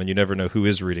read them and you never know who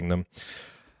is reading them.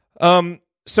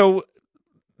 So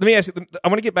let me ask you, I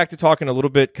want to get back to talking a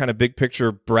little bit kind of big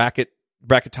picture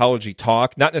bracketology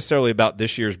talk, not necessarily about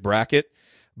this year's bracket,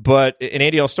 but, and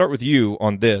Andy, I'll start with you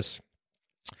on this.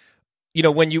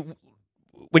 When you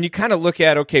kind of look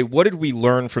at, okay, what did we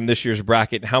learn from this year's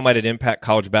bracket and how might it impact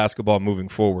college basketball moving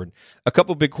forward? A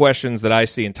couple big questions that I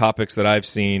see and topics that I've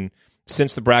seen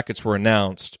since the brackets were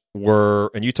announced were,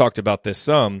 and you talked about this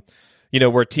some,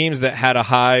 where teams that had a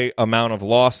high amount of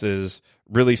losses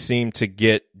really seemed to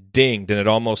get dinged, and it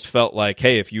almost felt like,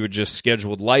 hey, if you had just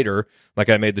scheduled lighter, like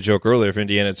I made the joke earlier, if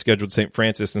Indiana had scheduled St.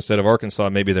 Francis instead of Arkansas,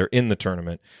 maybe they're in the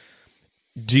tournament.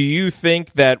 Do you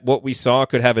think that what we saw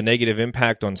could have a negative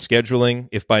impact on scheduling?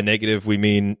 If by negative we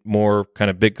mean more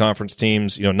kind of big conference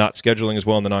teams, not scheduling as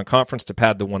well in the non-conference to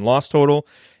pad the 1-loss total?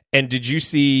 And did you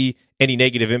see any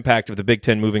negative impact of the Big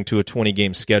Ten moving to a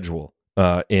 20-game schedule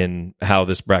in how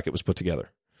this bracket was put together?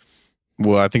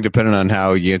 Well, I think depending on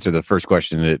how you answer the first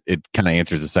question, it kind of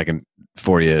answers the second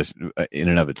for you in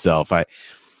and of itself.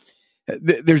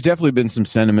 There's definitely been some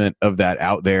sentiment of that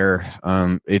out there.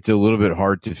 It's a little bit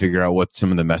hard to figure out what some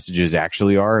of the messages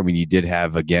actually are. I mean, you did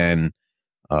have, again,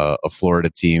 a Florida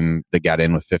team that got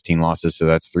in with 15 losses. So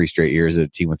that's 3 straight years that a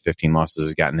team with 15 losses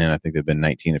has gotten in. I think they've been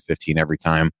 19 of 15 every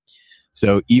time.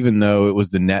 So even though it was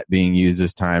the net being used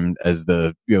this time as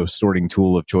the sorting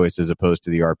tool of choice as opposed to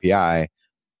the RPI,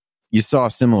 you saw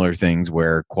similar things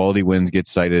where quality wins get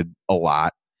cited a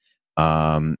lot.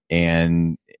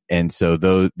 And so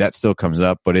that still comes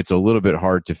up, but it's a little bit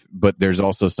hard but there's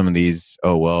also some of these,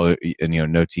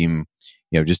 no team,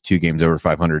 just 2 games over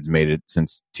 500 made it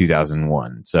since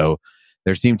 2001. So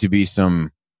there seem to be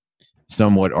some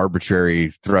somewhat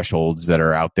arbitrary thresholds that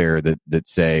are out there that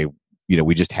say,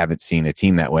 we just haven't seen a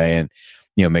team that way and,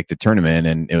 make the tournament.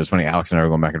 And it was funny, Alex and I were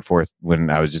going back and forth when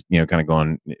I was just, kind of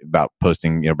going about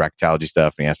posting, bracketology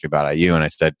stuff, and he asked me about IU, and I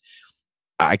said,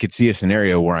 I could see a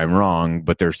scenario where I'm wrong,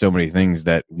 but there's so many things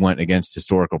that went against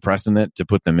historical precedent to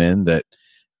put them in that,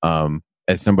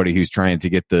 as somebody who's trying to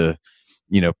get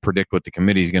predict what the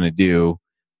committee is going to do,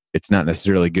 it's not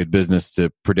necessarily good business to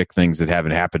predict things that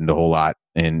haven't happened a whole lot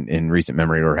in recent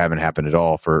memory or haven't happened at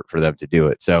all for them to do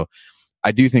it. So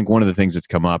I do think one of the things that's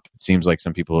come up, it seems like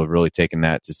some people have really taken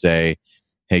that to say,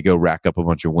 hey, go rack up a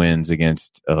bunch of wins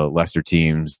against lesser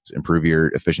teams, improve your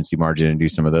efficiency margin and do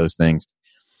some of those things.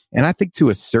 And I think to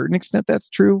a certain extent that's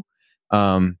true.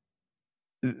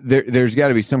 There's got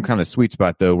to be some kind of sweet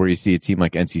spot, though, where you see a team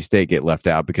like NC State get left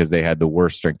out because they had the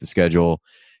worst strength of schedule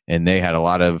and they had a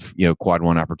lot of, quad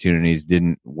 1 opportunities,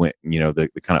 didn't win, the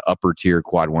kind of upper tier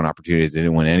quad 1 opportunities, they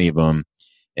didn't win any of them,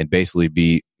 and basically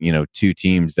beat, 2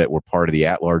 teams that were part of the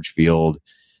at-large field,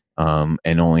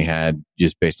 and only had,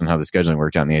 just based on how the scheduling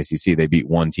worked out in the ACC, they beat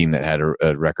 1 team that had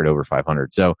a record over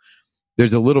 500. So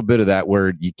there's a little bit of that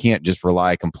where you can't just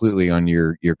rely completely on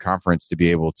your conference to be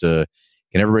able to,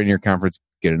 can everybody in your conference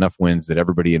get enough wins that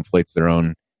everybody inflates their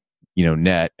own,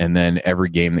 net, and then every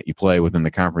game that you play within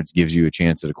the conference gives you a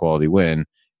chance at a quality win.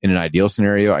 In an ideal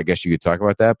scenario, I guess you could talk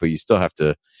about that, but you still have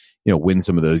to, win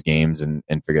some of those games and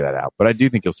figure that out. But I do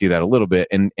think you'll see that a little bit.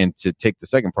 And to take the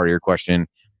second part of your question,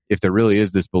 if there really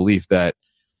is this belief that,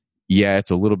 yeah, it's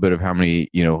a little bit of how many,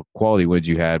 quality wins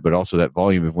you had, but also that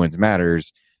volume of wins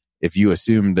matters. If you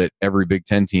assume that every Big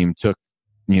Ten team took,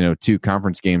 2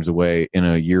 conference games away in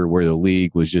a year where the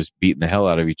league was just beating the hell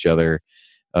out of each other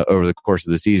over the course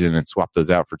of the season and swapped those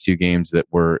out for 2 games that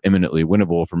were imminently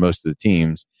winnable for most of the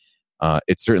teams,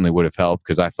 It certainly would have helped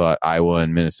because I thought Iowa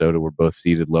and Minnesota were both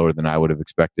seated lower than I would have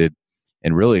expected,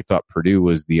 and really thought Purdue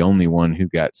was the only one who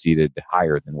got seated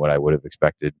higher than what I would have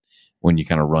expected when you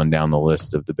kind of run down the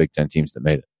list of the Big Ten teams that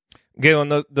made it. Galen,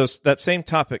 that same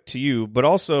topic to you, but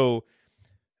also,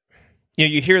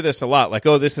 you hear this a lot, like,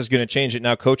 oh, this is going to change it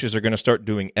now. Coaches are going to start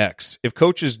doing X. If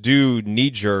coaches do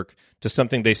knee-jerk to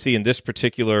something they see in this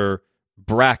particular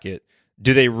bracket,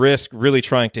 do they risk really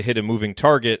trying to hit a moving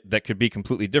target that could be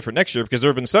completely different next year? Because there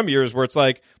have been some years where it's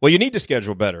like, well, you need to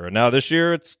schedule better. And now this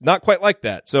year, it's not quite like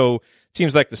that. So it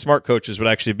seems like the smart coaches would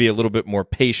actually be a little bit more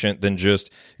patient than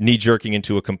just knee-jerking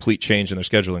into a complete change in their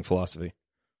scheduling philosophy.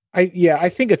 I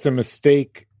think it's a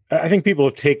mistake. I think people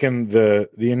have taken the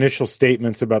initial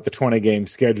statements about the 20-game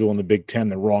schedule in the Big Ten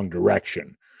the wrong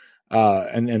direction,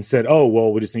 and said, oh,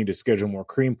 well, we just need to schedule more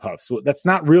cream puffs. Well, that's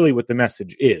not really what the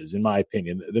message is, in my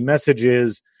opinion. The message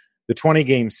is the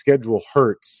 20-game schedule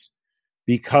hurts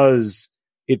because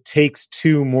it takes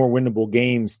 2 more winnable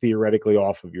games theoretically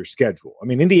off of your schedule. I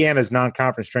mean, Indiana's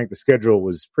non-conference strength of schedule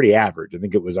was pretty average. I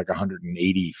think it was like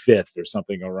 185th or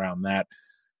something around that.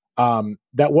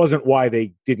 That wasn't why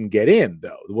they didn't get in,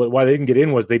 though. Why they didn't get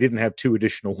in was they didn't have 2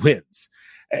 additional wins.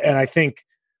 And I think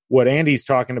what Andy's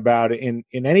talking about in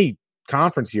any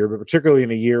conference year, but particularly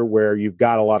in a year where you've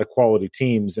got a lot of quality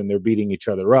teams and they're beating each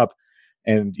other up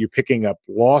and you're picking up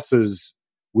losses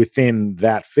within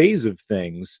that phase of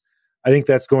things, I think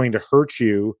that's going to hurt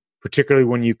you, particularly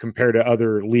when you compare to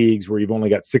other leagues where you've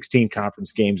only got 16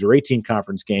 conference games or 18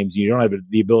 conference games. You don't have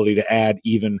the ability to add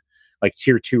even like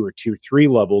tier 2 or tier 3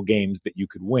 level games that you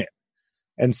could win.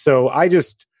 And so I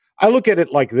look at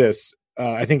it like this.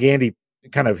 I think Andy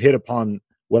kind of hit upon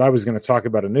what I was going to talk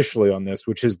about initially on this,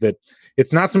 which is that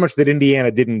it's not so much that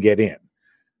Indiana didn't get in.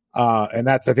 And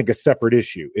that's, I think, a separate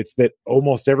issue. It's that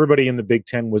almost everybody in the Big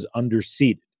Ten was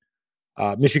underseeded.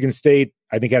 Michigan State,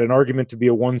 I think, had an argument to be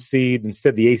a 1 seed.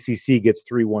 Instead, the ACC gets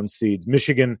 3 1 seeds.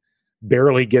 Michigan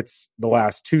barely gets the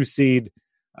last 2 seed.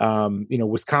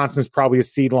 Wisconsin's probably a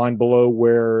seed line below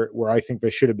where I think they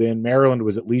should have been. Maryland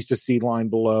was at least a seed line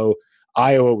below.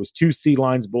 Iowa was 2 seed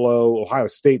lines below. Ohio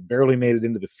State barely made it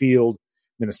into the field.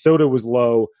 Minnesota was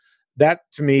low. That,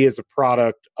 to me, is a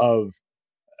product of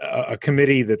a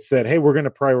committee that said, hey, we're going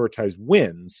to prioritize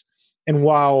wins. And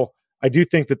while I do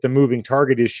think that the moving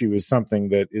target issue is something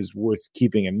that is worth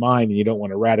keeping in mind, and you don't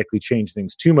want to radically change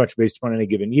things too much based upon any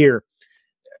given year,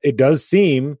 it does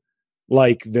seem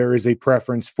like there is a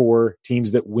preference for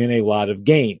teams that win a lot of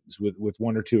games with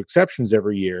 1 or 2 exceptions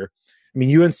every year. I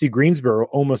mean, UNC Greensboro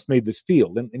almost made this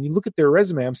field. And you look at their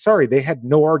resume, I'm sorry, they had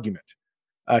no argument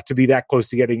to be that close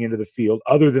to getting into the field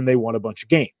other than they won a bunch of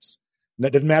games. And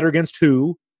that didn't matter against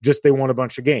who, just they won a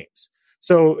bunch of games.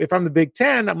 So if I'm the Big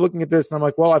Ten, I'm looking at this and I'm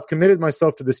like, well, I've committed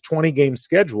myself to this 20-game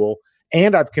schedule,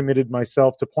 and I've committed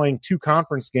myself to playing 2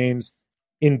 conference games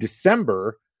in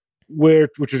December,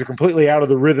 which is completely out of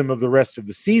the rhythm of the rest of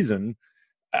the season.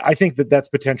 I think that that's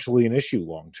potentially an issue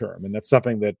long term, and that's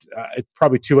something that it's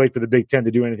probably too late for the Big Ten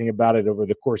to do anything about it over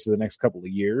the course of the next couple of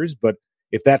years. But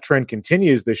if that trend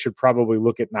continues, they should probably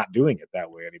look at not doing it that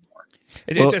way anymore.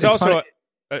 It's also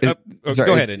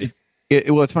go ahead, Andy.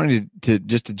 It's funny to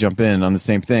jump in on the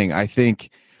same thing. I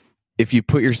think if you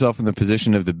put yourself in the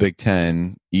position of the Big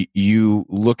Ten, you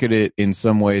look at it in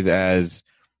some ways as,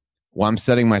 well, I'm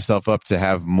setting myself up to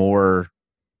have more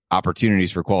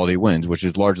opportunities for quality wins, which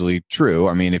is largely true.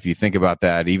 I mean, if you think about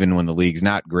that, even when the league's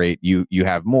not great, you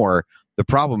have more. The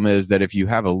problem is that if you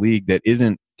have a league that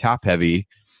isn't top heavy,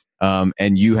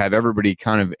 and you have everybody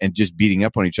kind of and just beating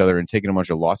up on each other and taking a bunch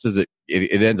of losses,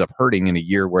 it ends up hurting in a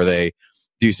year where they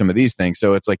do some of these things.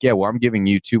 So it's like, yeah, well, I'm giving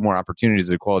you 2 more opportunities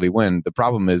at a quality win. The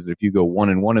problem is that if you go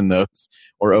 1-1 in those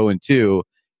or 0-2,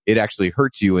 it actually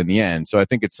hurts you in the end. So I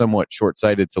think it's somewhat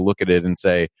short-sighted to look at it and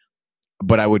say,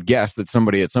 but I would guess that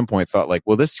somebody at some point thought like,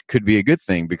 well, this could be a good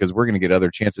thing because we're going to get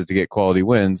other chances to get quality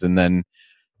wins. And then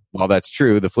while that's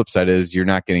true, the flip side is you're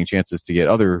not getting chances to get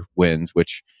other wins,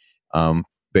 which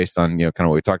based on, kind of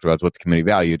what we talked about is what the committee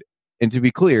valued. And to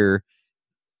be clear,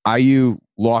 IU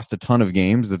lost a ton of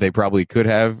games that they probably could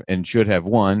have and should have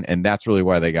won, and that's really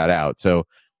why they got out. So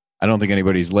I don't think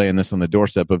anybody's laying this on the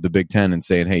doorstep of the Big Ten and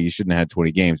saying, hey, you shouldn't have had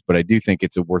 20 games. But I do think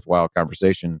it's a worthwhile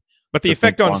conversation. But the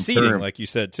effect on seeding, like you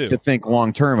said, too. To think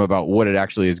long-term about what it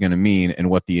actually is going to mean and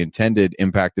what the intended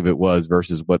impact of it was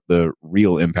versus what the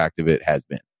real impact of it has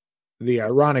been. The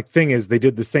ironic thing is they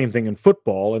did the same thing in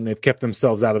football, and they've kept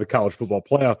themselves out of the college football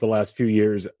playoff the last few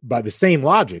years by the same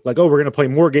logic. Like, oh, we're going to play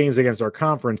more games against our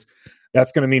conference.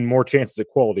 That's going to mean more chances at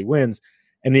quality wins.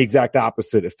 And the exact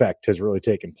opposite effect has really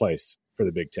taken place for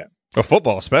the Big Ten. Oh,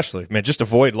 football especially, man, just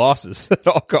avoid losses at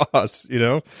all costs.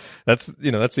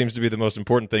 That seems to be the most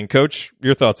important thing. Coach,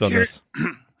 your thoughts on this?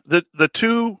 The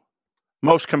two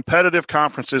most competitive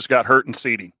conferences got hurt in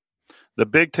seeding, the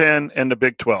Big Ten and the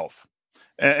Big 12.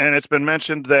 And it's been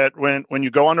mentioned that when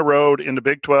you go on the road in the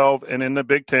Big 12 and in the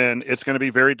Big 10, it's going to be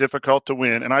very difficult to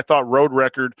win. And I thought road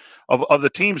record of the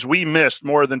teams we missed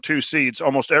more than 2 seeds,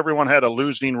 almost everyone had a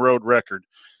losing road record,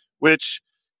 which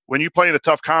when you play in a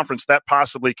tough conference, that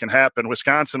possibly can happen.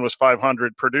 Wisconsin was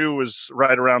 500. Purdue was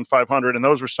right around 500, and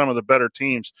those were some of the better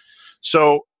teams.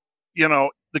 So,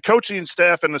 the coaching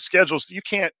staff and the schedules, you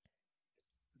can't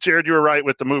 – Jared, you were right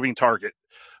with the moving target.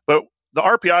 But the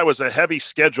RPI was a heavy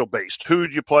schedule-based.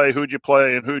 Who'd you play,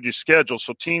 and who'd you schedule?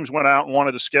 So teams went out and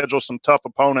wanted to schedule some tough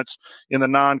opponents in the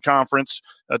non-conference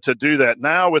to do that.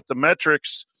 Now with the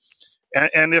metrics,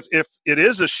 and if it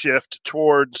is a shift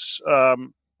towards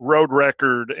road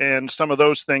record and some of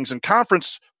those things, and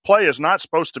conference play is not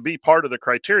supposed to be part of the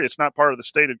criteria. It's not part of the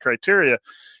stated criteria.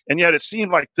 And yet it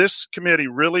seemed like this committee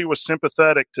really was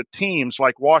sympathetic to teams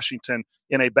like Washington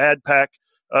in a bad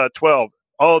Pac-12.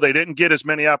 Oh, they didn't get as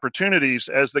many opportunities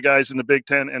as the guys in the Big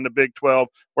 10 and the Big 12,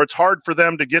 where it's hard for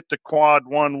them to get the quad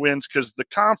 1 wins because the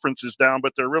conference is down,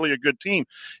 but they're really a good team.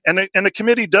 And the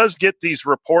committee does get these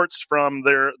reports from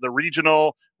the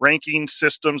regional ranking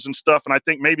systems and stuff, and I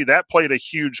think maybe that played a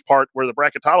huge part where the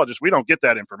bracketologists, we don't get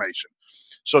that information.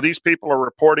 So these people are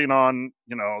reporting on,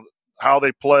 how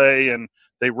they play, and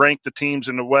they rank the teams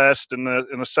in the West and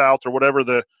in the South or whatever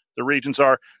the regions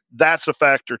are. That's a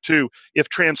factor too. If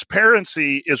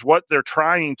transparency is what they're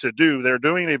trying to do, they're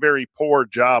doing a very poor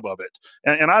job of it.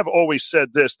 And I've always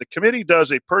said this, the committee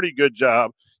does a pretty good job.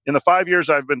 In the 5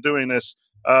 years I've been doing this,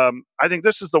 I think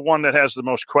this is the one that has the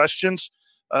most questions.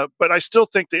 But I still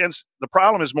think the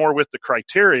problem is more with the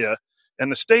criteria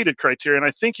and the stated criteria. And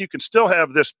I think you can still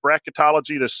have this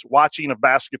bracketology, this watching of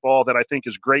basketball that I think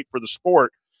is great for the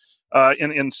sport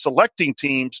in selecting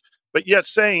teams, but yet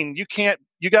saying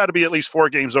you got to be at least 4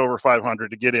 games over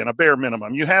 500 to get in, a bare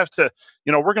minimum. You have to,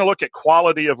 we're going to look at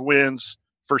quality of wins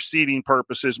for seeding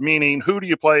purposes, meaning who do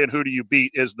you play and who do you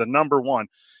beat is the number one.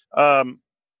 And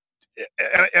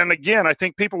again, I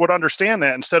think people would understand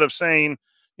that instead of saying,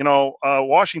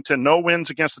 Washington, no wins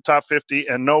against the top 50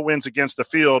 and no wins against the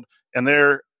field, and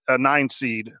they're a 9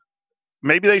 seed.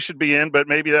 Maybe they should be in, but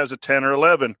maybe that was a 10 or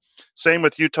 11. Same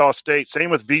with Utah State. Same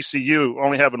with VCU,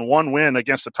 only having 1 win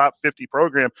against the top 50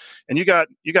 program. And you got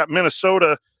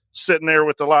Minnesota sitting there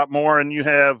with a lot more, and you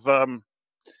have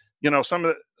some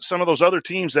of those other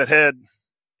teams that had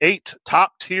 8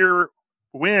 top tier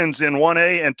wins in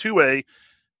 1A and 2A,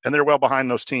 and they're well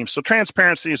behind those teams. So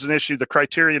transparency is an issue. The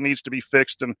criteria needs to be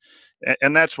fixed,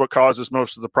 and that's what causes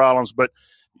most of the problems. But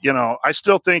I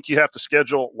still think you have to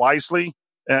schedule wisely.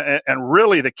 And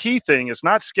really, the key thing is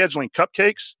not scheduling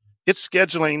cupcakes. It's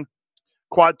scheduling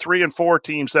quad 3 and 4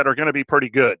 teams that are going to be pretty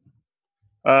good.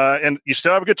 And you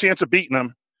still have a good chance of beating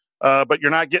them, but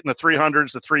you're not getting the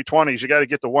 300s, the 320s. You got to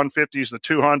get the 150s, the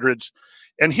 200s.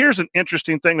 And here's an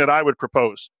interesting thing that I would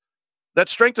propose. That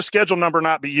strength of schedule number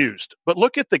not be used. But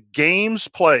look at the games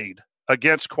played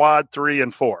against quad 3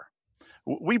 and 4.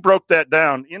 We broke that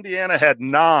down. Indiana had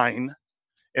 9,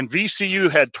 and VCU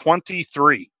had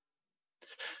 23.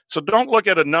 So don't look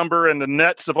at a number and the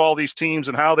nets of all these teams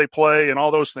and how they play and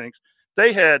all those things.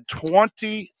 They had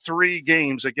 23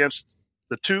 games against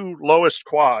the 2 lowest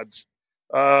quads.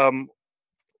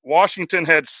 Washington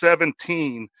had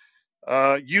 17.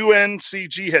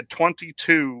 UNCG had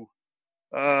 22.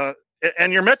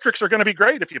 And your metrics are going to be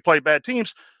great if you play bad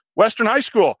teams. Western High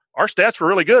School, our stats were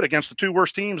really good against the 2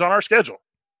 worst teams on our schedule.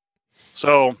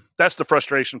 So that's the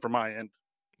frustration from my end.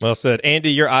 Well said.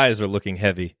 Andy, your eyes are looking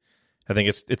heavy. I think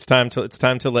it's time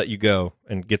to let you go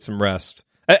and get some rest.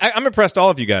 I'm impressed all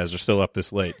of you guys are still up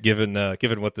this late, given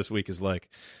what this week is like.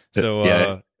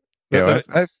 So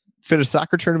I've fit a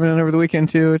soccer tournament in over the weekend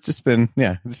too. It's just been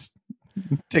just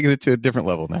taking it to a different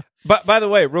level now. But by the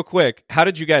way, real quick, how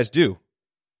did you guys do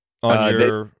on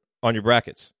your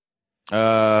brackets? We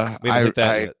haven't hit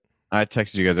that yet. I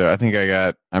texted you guys. I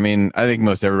think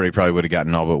most everybody probably would have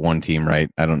gotten all but 1 team right.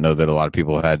 I don't know that a lot of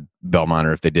people had Belmont,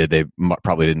 or if they did, they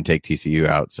probably didn't take TCU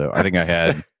out. So I think I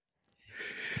had.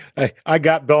 I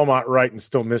got Belmont right and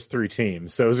still missed 3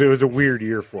 teams. So it was a weird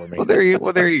year for me. Well, there you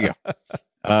go.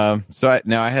 So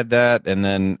I had that, and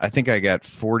then I think I got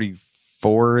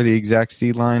 44, the exact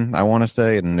seed line, I want to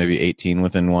say, and maybe 18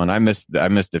 within 1. I missed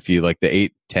a few, like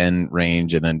the 8-10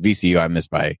 range, and then VCU I missed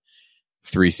by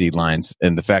 3 seed lines,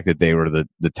 and the fact that they were the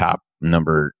top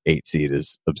number 8 seed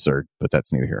is absurd, but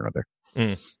that's neither here nor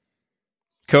there.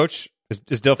 Coach,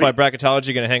 Is Delphi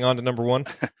bracketology going to hang on to number one?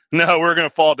 No, we're going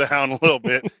to fall down a little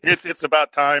bit. It's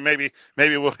about time. Maybe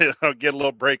we'll get a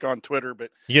little break on Twitter.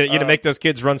 But you going to make those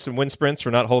kids run some wind sprints for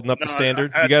not holding up the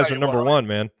standard? You guys are number one,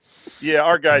 man. Yeah,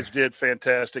 our guys did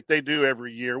fantastic. They do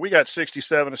every year. We got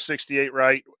 67 to 68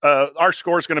 right. Our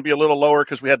score is going to be a little lower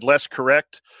because we had less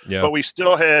correct. Yeah. But we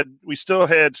still had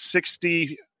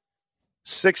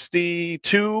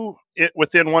 62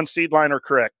 within one seed line are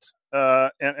correct.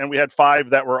 And we had 5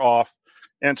 that were off.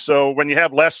 And so when you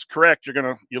have less correct,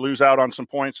 you lose out on some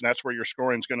points, and that's where your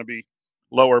scoring is going to be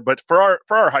lower. But for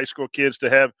our high school kids to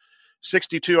have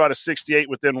 62 out of 68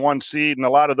 within one seed, and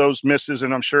a lot of those misses,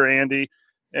 and I'm sure Andy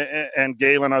and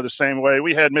Galen are the same way.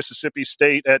 We had Mississippi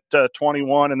State at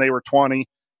 21, and they were 20,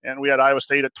 and we had Iowa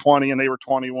State at 20, and they were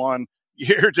 21.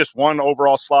 You're just one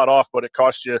overall slot off, but it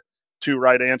cost you 2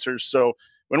 right answers. So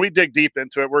when we dig deep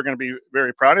into it, we're going to be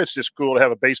very proud. It's just cool to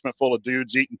have a basement full of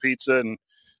dudes eating pizza and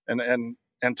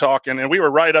talking. And we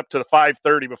were right up to the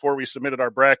 5:30 before we submitted our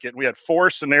bracket. We had 4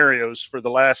 scenarios for the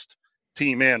last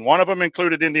team in. One of them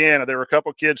included Indiana. There were a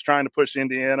couple kids trying to push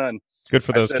Indiana, and good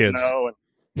for those kids. No, and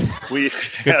we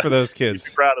good for those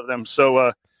kids. Proud of them.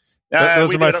 So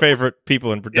those are my favorite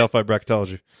people in Delphi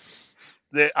bracketology.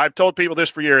 I've told people this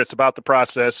for years. It's about the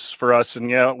process for us,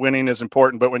 and winning is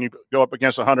important. But when you go up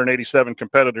against 187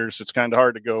 competitors, it's kind of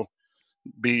hard to go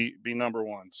be number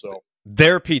one. So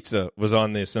their pizza was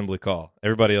on the assembly call.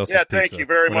 Everybody else's pizza. Thank you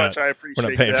very much. I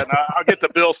appreciate that. I'll get the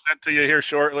bill sent to you here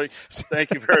shortly.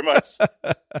 Thank you very much.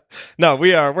 No,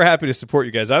 we're happy to support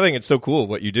you guys. I think it's so cool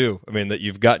what you do. I mean, that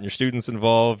you've gotten your students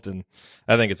involved, and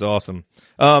I think it's awesome.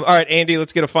 All right, Andy,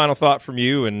 let's get a final thought from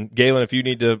you. And Galen, if you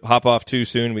need to hop off too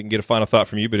soon, we can get a final thought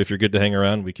from you. But if you're good to hang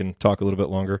around, we can talk a little bit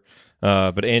longer.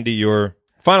 But Andy, your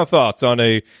final thoughts on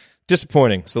a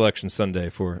disappointing Selection Sunday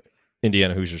for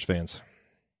Indiana Hoosiers fans.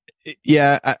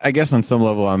 Yeah, I guess on some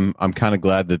level, I'm kind of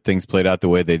glad that things played out the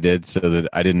way they did, so that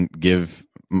I didn't give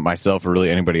myself or really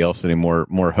anybody else any more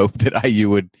hope that IU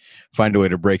would find a way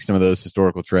to break some of those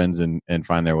historical trends and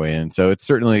find their way in. So it's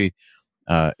certainly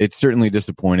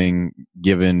disappointing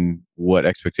given what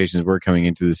expectations were coming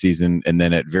into the season, and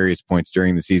then at various points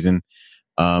during the season.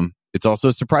 It's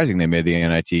also surprising they made the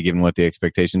NIT given what the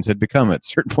expectations had become at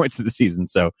certain points of the season.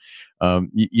 So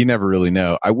you never really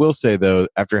know. I will say, though,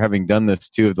 after having done this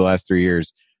 2 of the last 3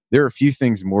 years, there are a few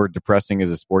things more depressing as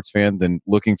a sports fan than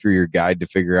looking through your guide to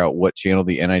figure out what channel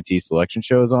the NIT selection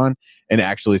show is on and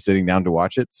actually sitting down to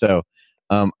watch it. So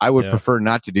I would prefer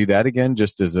not to do that again,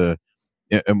 just as a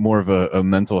more of a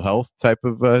mental health type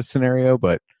of scenario.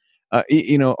 But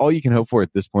all you can hope for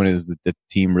at this point is that the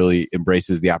team really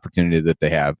embraces the opportunity that they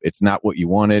have. It's not what you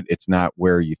wanted. It's not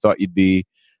where you thought you'd be.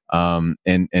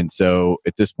 And so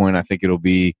at this point, I think it'll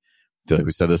be, I feel like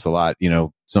we said this a lot,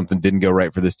 something didn't go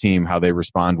right for this team. How they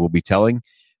respond will be telling.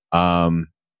 And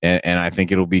I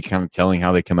think it'll be kind of telling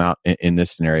how they come out in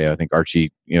this scenario. I think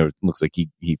Archie, looks like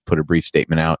he put a brief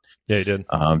statement out. Yeah, he did.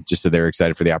 Just so they're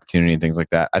excited for the opportunity and things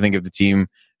like that. I think if the team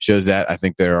shows that, I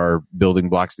think there are building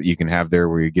blocks that you can have there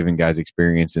where you're giving guys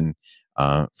experience, and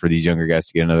for these younger guys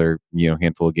to get another,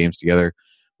 handful of games together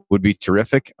would be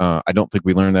terrific. I don't think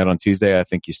we learned that on Tuesday. I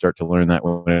think you start to learn that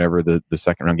whenever the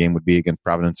second round game would be against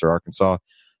Providence or Arkansas.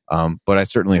 But I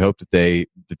certainly hope that they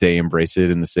embrace it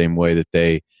in the same way that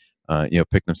they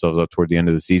pick themselves up toward the end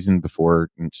of the season before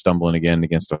stumbling again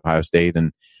against Ohio State.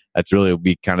 And that's really will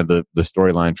be kind of the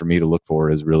storyline for me to look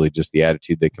for, is really just the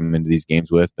attitude they come into these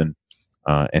games with, and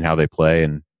how they play.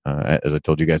 And as I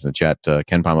told you guys in the chat,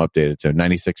 Ken Palm updated, so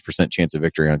 96% chance of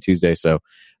victory on Tuesday. So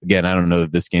again, I don't know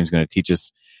that this game's going to teach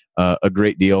us a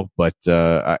great deal, but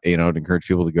I'd encourage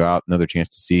people to go out, another chance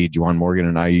to see Juwan Morgan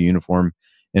in IU uniform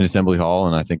in Assembly Hall,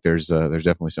 and I think there's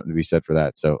definitely something to be said for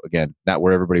that. So again, not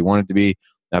where everybody wanted to be,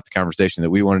 not the conversation that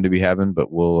we wanted to be having, but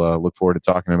we'll look forward to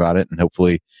talking about it, and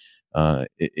hopefully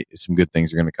some good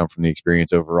things are going to come from the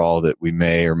experience overall that we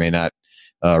may or may not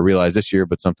realize this year,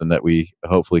 but something that we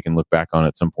hopefully can look back on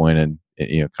at some point and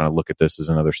kind of look at this as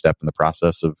another step in the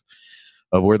process of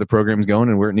where the program's going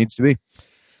and where it needs to be.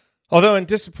 Although in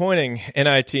disappointing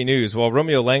NIT news, while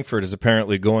Romeo Langford is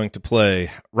apparently going to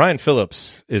play, Ryan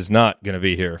Phillips is not going to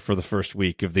be here for the first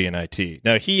week of the NIT.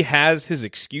 Now, he has his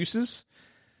excuses.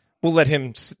 We'll let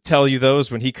him tell you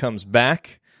those when he comes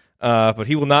back. But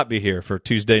he will not be here for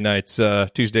Tuesday night's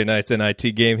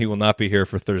NIT game. He will not be here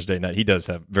for Thursday night. He does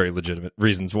have very legitimate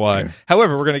reasons why.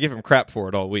 However, we're going to give him crap for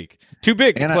it all week. Too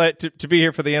big to be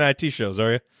here for the NIT shows,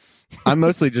 are you? I'm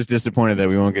mostly just disappointed that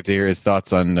we won't get to hear his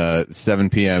thoughts on 7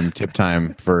 p.m. tip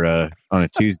time for on a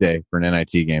Tuesday for an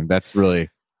NIT game. That's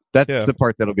the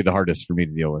part that'll be the hardest for me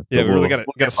to deal with. Yeah, we really got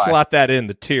to slot that in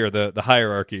the tier, the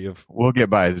hierarchy of. We'll get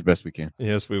by as best we can.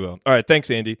 Yes, we will. All right, thanks,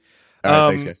 Andy. All right,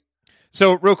 thanks, guys.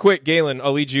 So real quick, Galen,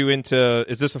 I'll lead you into,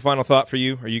 is this a final thought for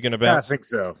you? Are you going to bounce? I think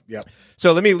so. Yep.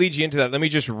 So let me lead you into that. Let me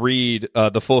just read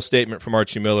the full statement from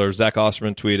Archie Miller. Zach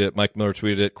Osterman tweeted it. Mike Miller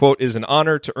tweeted it. Quote, "It is an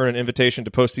honor to earn an invitation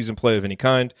to postseason play of any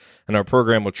kind, and our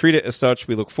program will treat it as such.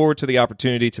 We look forward to the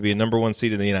opportunity to be a number one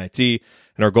seed in the NIT,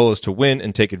 and our goal is to win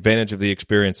and take advantage of the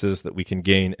experiences that we can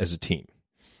gain as a team."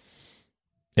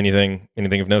 Anything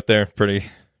of note there? Pretty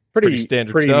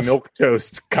standard stuff.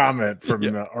 Milquetoast comment from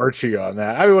Archie on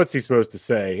that. I mean, what's he supposed to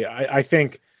say? I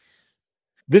think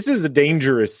this is a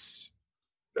dangerous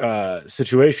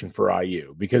situation for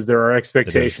IU because there are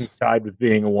expectations tied with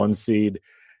being a one seed.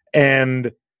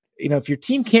 And, if your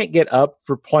team can't get up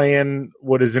for playing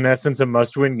what is in essence a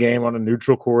must-win game on a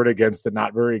neutral court against a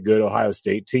not very good Ohio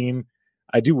State team,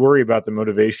 I do worry about the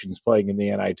motivations playing in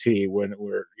the NIT when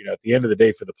we're, at the end of the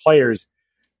day for the players,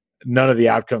 none of the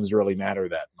outcomes really matter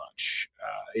that much.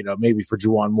 Maybe for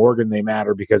Juwan Morgan, they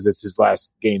matter because it's his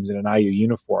last games in an IU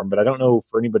uniform, but I don't know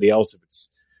for anybody else if it's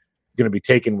going to be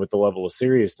taken with the level of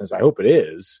seriousness. I hope it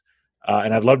is.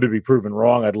 And I'd love to be proven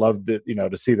wrong. I'd love to,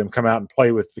 to see them come out and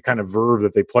play with the kind of verve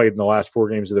that they played in the last 4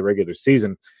 games of the regular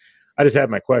season. I just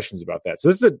have my questions about that. So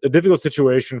this is a difficult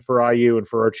situation for IU and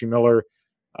for Archie Miller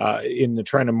in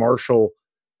trying to marshal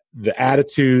the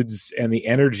attitudes and the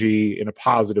energy in a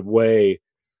positive way.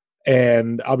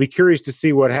 And I'll be curious to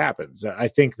see what happens. I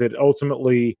think that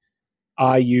ultimately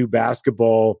IU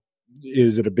basketball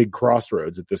is at a big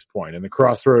crossroads at this point. And the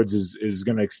crossroads is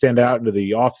going to extend out into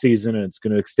the offseason, and it's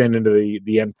going to extend into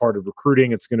the end part of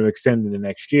recruiting. It's going to extend into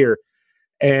next year.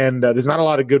 And there's not a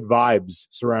lot of good vibes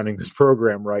surrounding this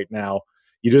program right now.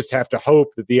 You just have to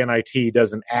hope that the NIT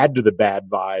doesn't add to the bad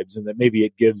vibes and that maybe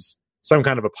it gives some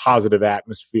kind of a positive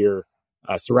atmosphere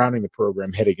surrounding the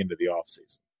program heading into the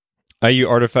offseason. IU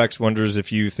Artifacts wonders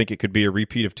if you think it could be a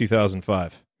repeat of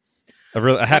 2005.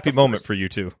 A happy moment for you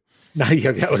two.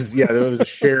 There was a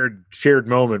shared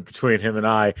moment between him and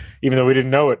I, even though we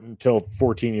didn't know it until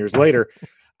 14 years later.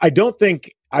 I don't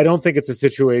think it's a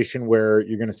situation where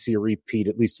you're going to see a repeat,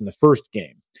 at least in the first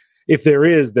game. If there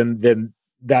is, then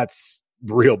that's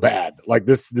real bad. Like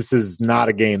this is not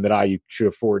a game that IU should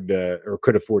afford to or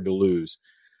could afford to lose.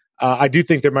 I do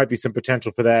think there might be some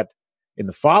potential for that in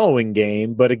the following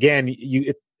game, but again,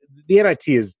 the NIT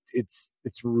is it's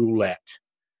roulette.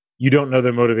 You don't know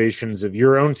the motivations of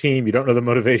your own team. You don't know the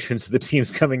motivations of the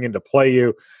teams coming in to play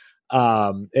you,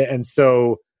 and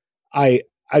so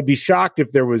I'd be shocked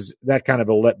if there was that kind of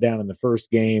a letdown in the first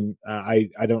game. I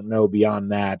don't know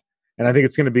beyond that, and I think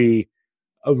it's going to be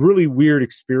a really weird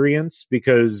experience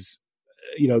because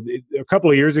a couple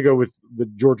of years ago with the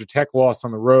Georgia Tech loss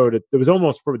on the road, it was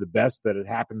almost for the best that it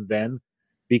happened then.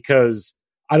 Because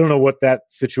I don't know what that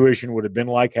situation would have been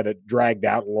like had it dragged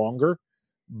out longer.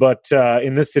 But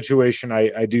in this situation,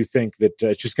 I do think that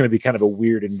it's just going to be kind of a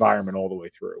weird environment all the way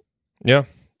through. Yeah.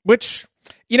 Which,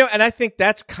 and I think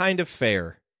that's kind of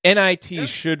fair. NIT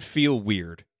should feel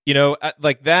weird.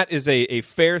 Like that is a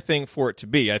fair thing for it to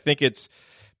be. I think it's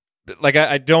like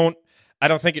I don't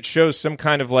think it shows some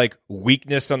kind of like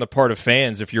weakness on the part of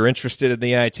fans if you're interested in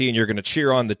the NIT and you're going to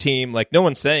cheer on the team. Like no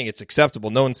one's saying it's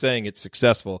acceptable. No one's saying it's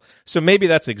successful. So maybe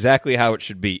that's exactly how it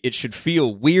should be. It should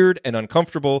feel weird and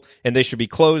uncomfortable, and they should be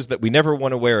clothes that we never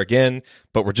want to wear again,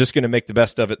 but we're just going to make the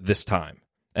best of it this time.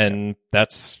 And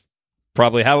that's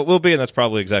probably how it will be, and that's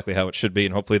probably exactly how it should be,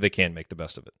 and hopefully they can make the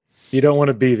best of it. You don't want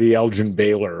to be the Elgin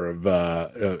Baylor of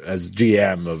as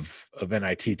GM of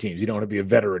NIT teams. You don't want to be a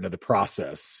veteran of the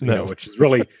process, which is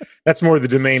really that's more the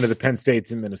domain of the Penn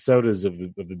States and Minnesotas of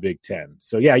the Big Ten.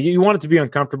 So yeah, you want it to be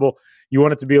uncomfortable. You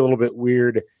want it to be a little bit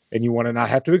weird, and you want to not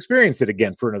have to experience it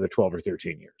again for another 12 or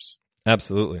 13 years.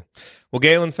 Absolutely. Well,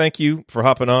 Galen, thank you for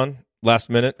hopping on last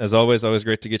minute. As always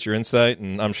great to get your insight,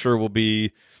 and I'm sure we'll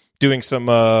be doing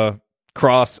some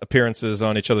cross appearances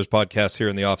on each other's podcasts here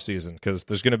in the off season because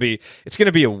it's going to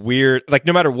be a weird, like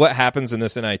no matter what happens in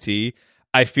this NIT,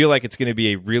 I feel like it's going to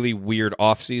be a really weird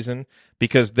off season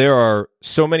because there are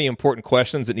so many important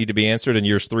questions that need to be answered in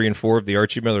years 3 and 4 of the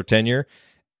Archie Miller tenure.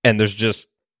 And there's just,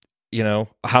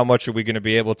 how much are we going to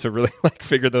be able to really like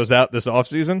figure those out this off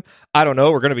season? I don't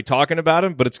know. We're going to be talking about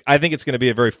them, but I think it's going to be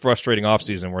a very frustrating off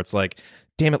season where it's like,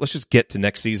 damn it, let's just get to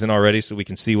next season already so we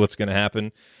can see what's going to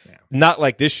happen. Yeah. Not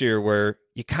like this year where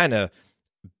you kind of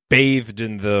bathed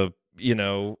in the,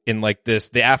 in like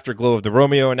the afterglow of the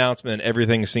Romeo announcement and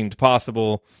everything seemed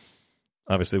possible.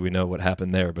 Obviously, we know what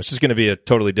happened there, but it's just going to be a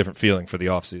totally different feeling for the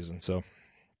offseason. So,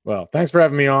 well, thanks for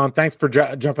having me on. Thanks for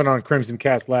jumping on Crimson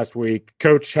Cast last week.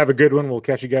 Coach, have a good one. We'll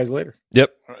catch you guys later.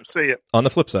 Yep. See you. On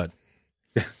the flip side.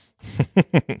 All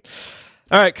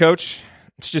right, Coach.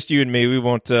 It's just you and me. We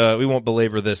won't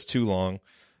belabor this too long.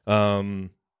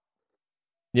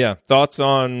 Yeah. Thoughts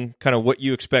on kind of what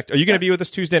you expect? Are you going to be with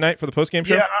us Tuesday night for the postgame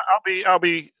show? Yeah, I'll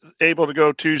be able to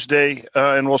go Tuesday,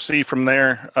 and we'll see from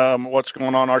there what's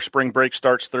going on. Our spring break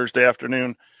starts Thursday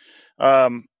afternoon. I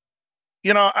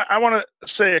want to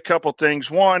say a couple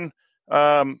things. One,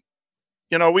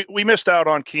 we missed out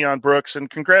on Keon Brooks, and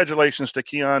congratulations to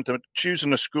Keon to choosing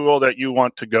the school that you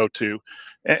want to go to,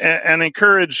 and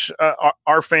encourage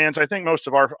our fans. I think most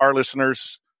of our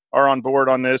listeners are on board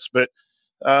on this, but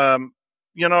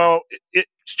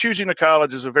choosing a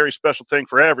college is a very special thing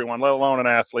for everyone, let alone an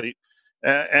athlete.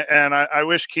 And I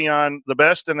wish Keon the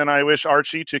best, and then I wish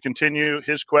Archie to continue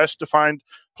his quest to find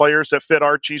players that fit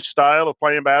Archie's style of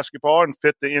playing basketball and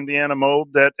fit the Indiana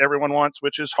mold that everyone wants,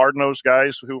 which is hard-nosed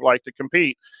guys who like to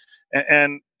compete.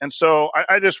 And so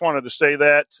I just wanted to say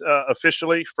that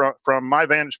officially from my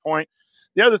vantage point.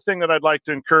 The other thing that I'd like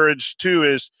to encourage, too,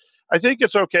 is I think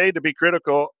it's okay to be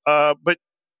critical, but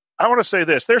I want to say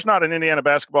this. There's not an Indiana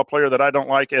basketball player that I don't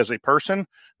like as a person.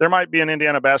 There might be an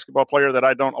Indiana basketball player that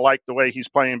I don't like the way he's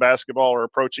playing basketball or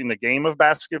approaching the game of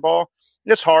basketball.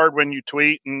 It's hard when you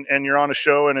tweet and you're on a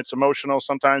show and it's emotional.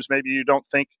 Sometimes maybe you don't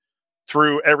think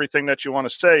through everything that you want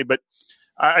to say, but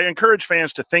I encourage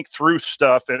fans to think through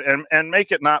stuff and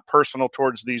make it not personal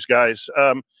towards these guys.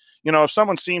 If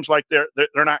someone seems like they're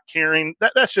not caring,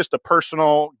 that's just a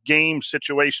personal game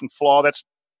situation flaw. That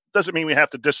doesn't mean we have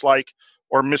to dislike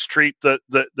or mistreat the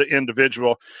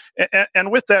individual.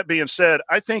 And with that being said,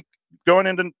 I think going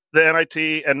into the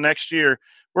NIT and next year,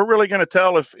 we're really going to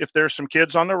tell if there's some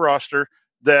kids on the roster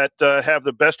that have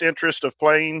the best interest of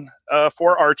playing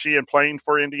for Archie and playing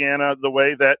for Indiana the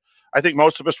way that I think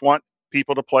most of us want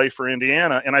people to play for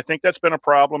Indiana. And I think that's been a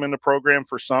problem in the program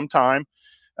for some time.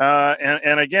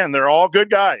 And again, they're all good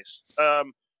guys.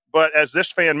 But as this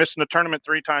fan missing the tournament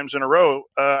 3 times in a row,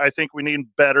 I think we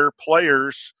need better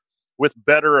players with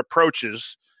better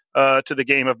approaches to the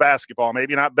game of basketball.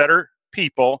 Maybe not better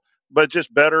people, but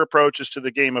just better approaches to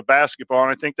the game of basketball.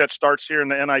 And I think that starts here in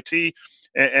the NIT.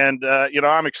 And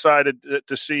I'm excited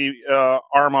to see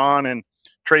Armon and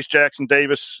Trace Jackson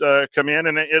Davis come in.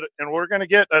 And we're going to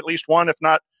get at least one, if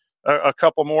not a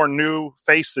couple more new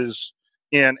faces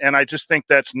in. And I just think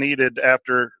that's needed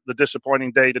after the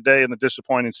disappointing day today and the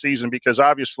disappointing season, because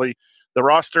obviously the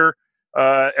roster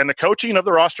and the coaching of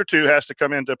the roster too has to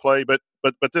come into play. But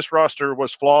this roster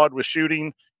was flawed with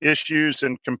shooting issues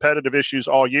and competitive issues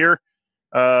all year,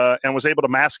 and was able to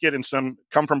mask it in some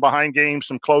come from behind games,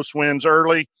 some close wins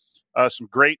early, some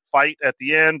great fight at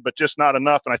the end, but just not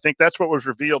enough. And I think that's what was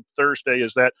revealed Thursday,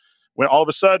 is that when all of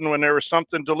a sudden, when there was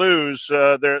something to lose,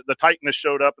 the tightness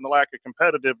showed up and the lack of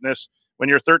competitiveness. When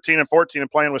you're 13 and 14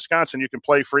 and playing Wisconsin, you can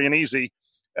play free and easy.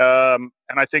 And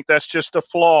I think that's just a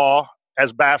flaw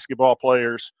as basketball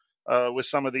players with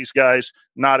some of these guys,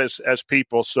 not as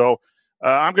people. So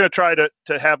I'm going to try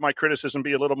to have my criticism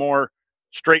be a little more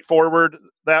straightforward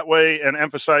that way, and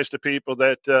emphasize to people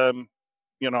that,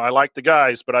 I like the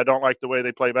guys, but I don't like the way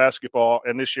they play basketball.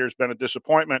 And this year's been a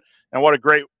disappointment. And what a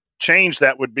great change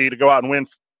that would be to go out and win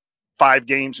 5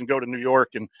 games and go to New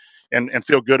York and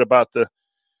feel good about the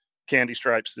candy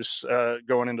stripes this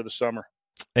going into the summer.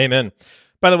 Amen.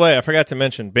 By the way, I forgot to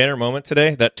mention banner moment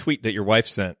today. That tweet that your wife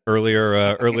sent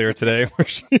earlier today, where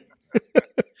she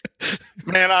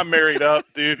man, I'm married up,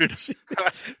 dude.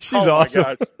 She's awesome.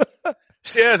 My gosh.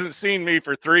 She hasn't seen me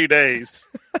for 3 days.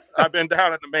 I've been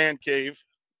down in the man cave,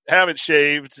 haven't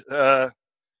shaved, and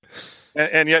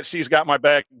yet she's got my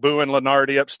back booing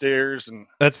Lenardi upstairs. And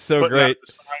that's so great.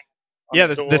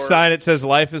 The sign, it says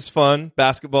 "Life is fun,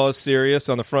 basketball is serious"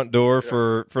 on the front door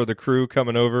for the crew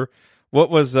coming over. What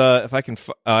was if I can?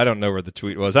 I don't know where the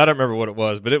tweet was. I don't remember what it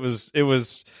was, but it was.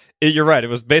 You're right. It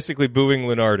was basically booing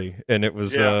Lenardi, and it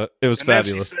was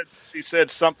fabulous. She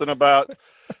said something about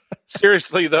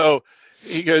seriously though.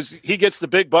 He goes, he gets the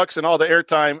big bucks and all the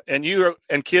airtime, and you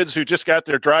and kids who just got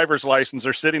their driver's license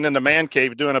are sitting in the man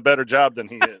cave doing a better job than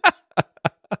he is.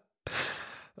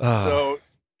 So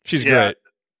she's great.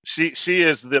 She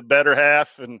is the better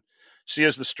half, and she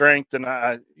is the strength. And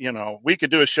we could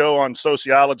do a show on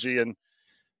sociology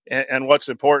and what's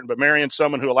important, but marrying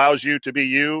someone who allows you to be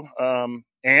you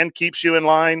and keeps you in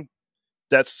line,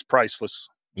 that's priceless.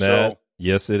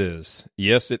 Yes, it is.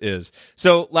 Yes, it is.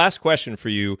 So last question for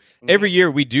you. Every year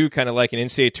we do kind of like an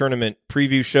NCAA tournament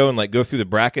preview show and like go through the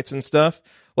brackets and stuff.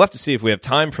 We'll have to see if we have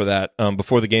time for that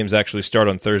before the games actually start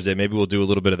on Thursday. Maybe we'll do a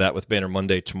little bit of that with Banner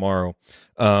Monday tomorrow.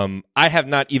 I have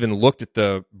not even looked at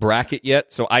the bracket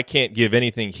yet, so I can't give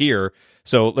anything here.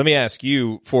 So let me ask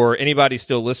you, for anybody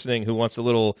still listening who wants a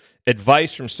little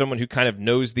advice from someone who kind of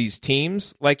knows these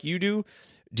teams like you do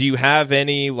you have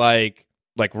any like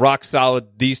like rock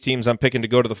solid, these teams I'm picking to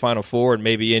go to the Final Four, and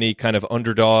maybe any kind of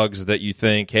underdogs that you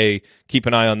think, hey, keep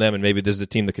an eye on them, and maybe this is a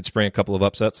team that could spring a couple of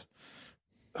upsets?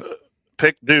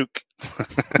 Pick Duke.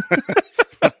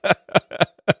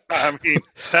 I mean,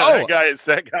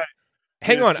 that guy.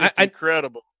 Hang on,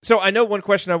 incredible. So I know one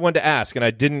question I wanted to ask, and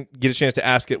I didn't get a chance to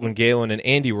ask it when Galen and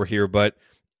Andy were here, but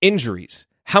injuries.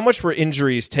 How much were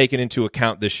injuries taken into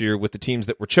account this year with the teams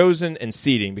that were chosen and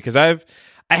seeding? Because I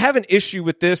have an issue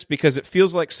with this because it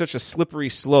feels like such a slippery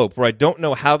slope where I don't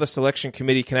know how the selection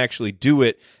committee can actually do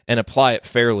it and apply it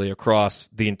fairly across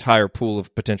the entire pool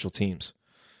of potential teams.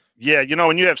 Yeah,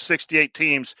 when you have 68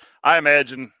 teams, I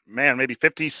imagine, man, maybe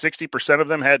 50, 60% of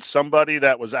them had somebody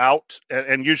that was out,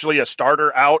 and usually a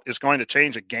starter out is going to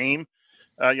change a game.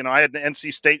 I had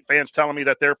NC State fans telling me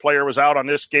that their player was out on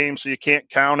this game, so you can't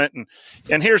count it.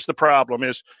 And here's the problem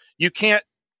is you can't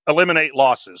eliminate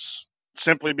losses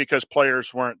simply because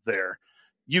players weren't there.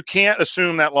 You can't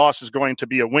assume that loss is going to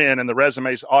be a win and the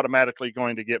resume is automatically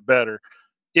going to get better.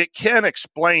 It can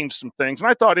explain some things. And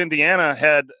I thought Indiana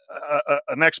had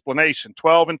an explanation.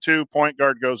 12-2, point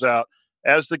guard goes out.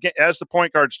 As the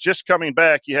point guard's just coming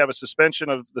back, you have a suspension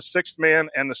of the sixth man,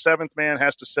 and the seventh man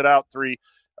has to sit out 3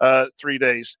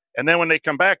 days. And then when they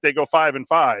come back, they go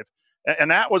 5-5.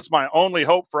 And that was my only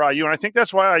hope for IU. And I think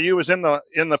that's why IU was in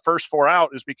the first 4 out,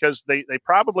 is because they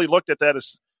probably looked at that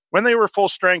as when they were full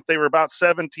strength, they were about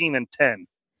 17-10.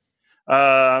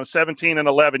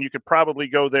 17-11, you could probably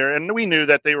go there. And we knew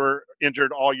that they were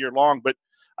injured all year long, but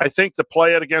I think the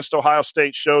play against Ohio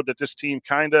State showed that this team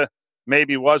kind of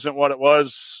maybe wasn't what it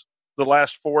was the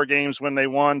last 4 games when they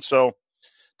won. So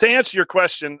to answer your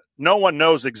question, no one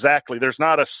knows exactly. There's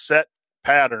not a set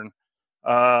pattern,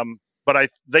 but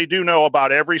they do know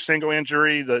about every single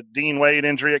injury. The Dean Wade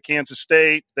injury at Kansas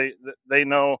State, they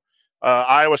know.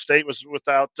 Iowa State was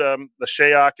without the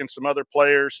Shayok and some other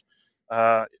players.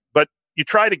 But you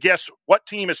try to guess what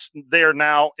team is there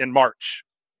now in March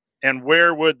and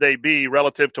where would they be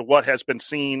relative to what has been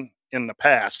seen in the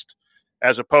past,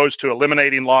 as opposed to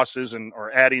eliminating losses or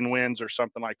adding wins or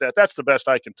something like that. That's the best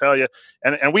I can tell you.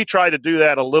 And we try to do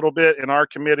that a little bit in our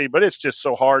committee, but it's just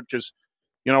so hard because,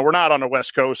 we're not on the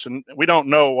West Coast and we don't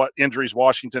know what injuries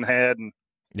Washington had and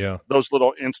those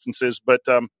little instances. But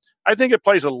I think it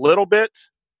plays a little bit,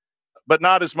 but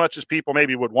not as much as people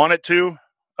maybe would want it to.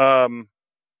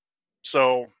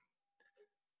 So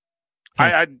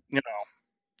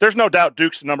there's no doubt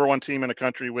Duke's the number 1 team in the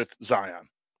country with Zion.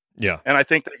 Yeah. And I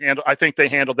think they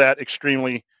handled that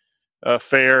extremely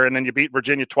fair. And then you beat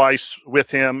Virginia twice with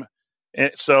him.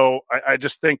 And so I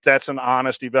just think that's an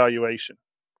honest evaluation.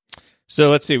 So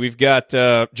let's see. We've got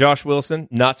Josh Wilson,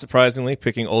 not surprisingly,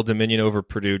 picking Old Dominion over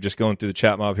Purdue, just going through the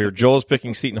chat mob here. Joel's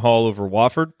picking Seton Hall over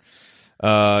Wofford.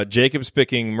 Jacob's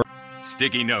picking...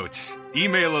 Sticky notes,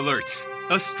 email alerts,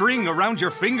 a string around your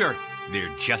finger.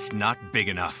 They're just not big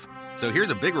enough. So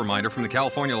here's a big reminder from the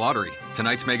California Lottery.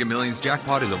 Tonight's Mega Millions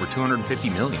jackpot is over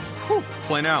 $250 million. Whew.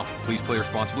 Play now. Please play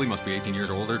responsibly. Must be 18 years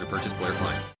or older to purchase player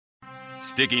client.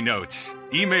 Sticky notes,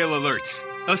 email alerts,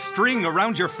 a string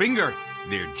around your finger.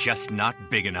 They're just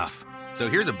not big enough. So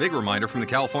here's a big reminder from the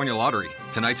California Lottery.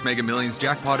 Tonight's Mega Millions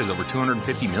jackpot is over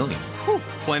 $250 million. Whew.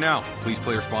 Play now. Please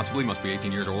play responsibly. Must be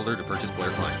 18 years or older to purchase player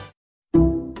client.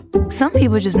 Some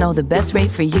people just know the best rate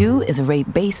for you is a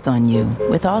rate based on you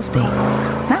with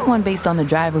Allstate. Not one based on the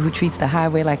driver who treats the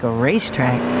highway like a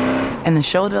racetrack and the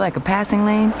shoulder like a passing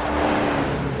lane.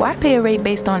 Why pay a rate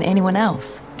based on anyone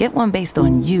else? Get one based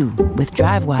on you with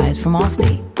DriveWise from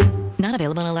Allstate. Not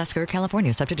available in Alaska or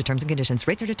California, subject to terms and conditions.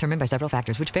 Rates are determined by several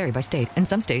factors, which vary by state. In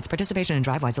some states, participation in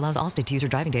DriveWise allows Allstate to use your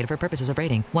driving data for purposes of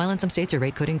rating. While in some states, your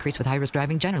rate could increase with high-risk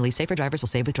driving. Generally, safer drivers will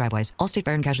save with DriveWise. Allstate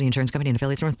Fire and Casualty Insurance Company and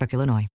affiliates, Northbrook, Illinois.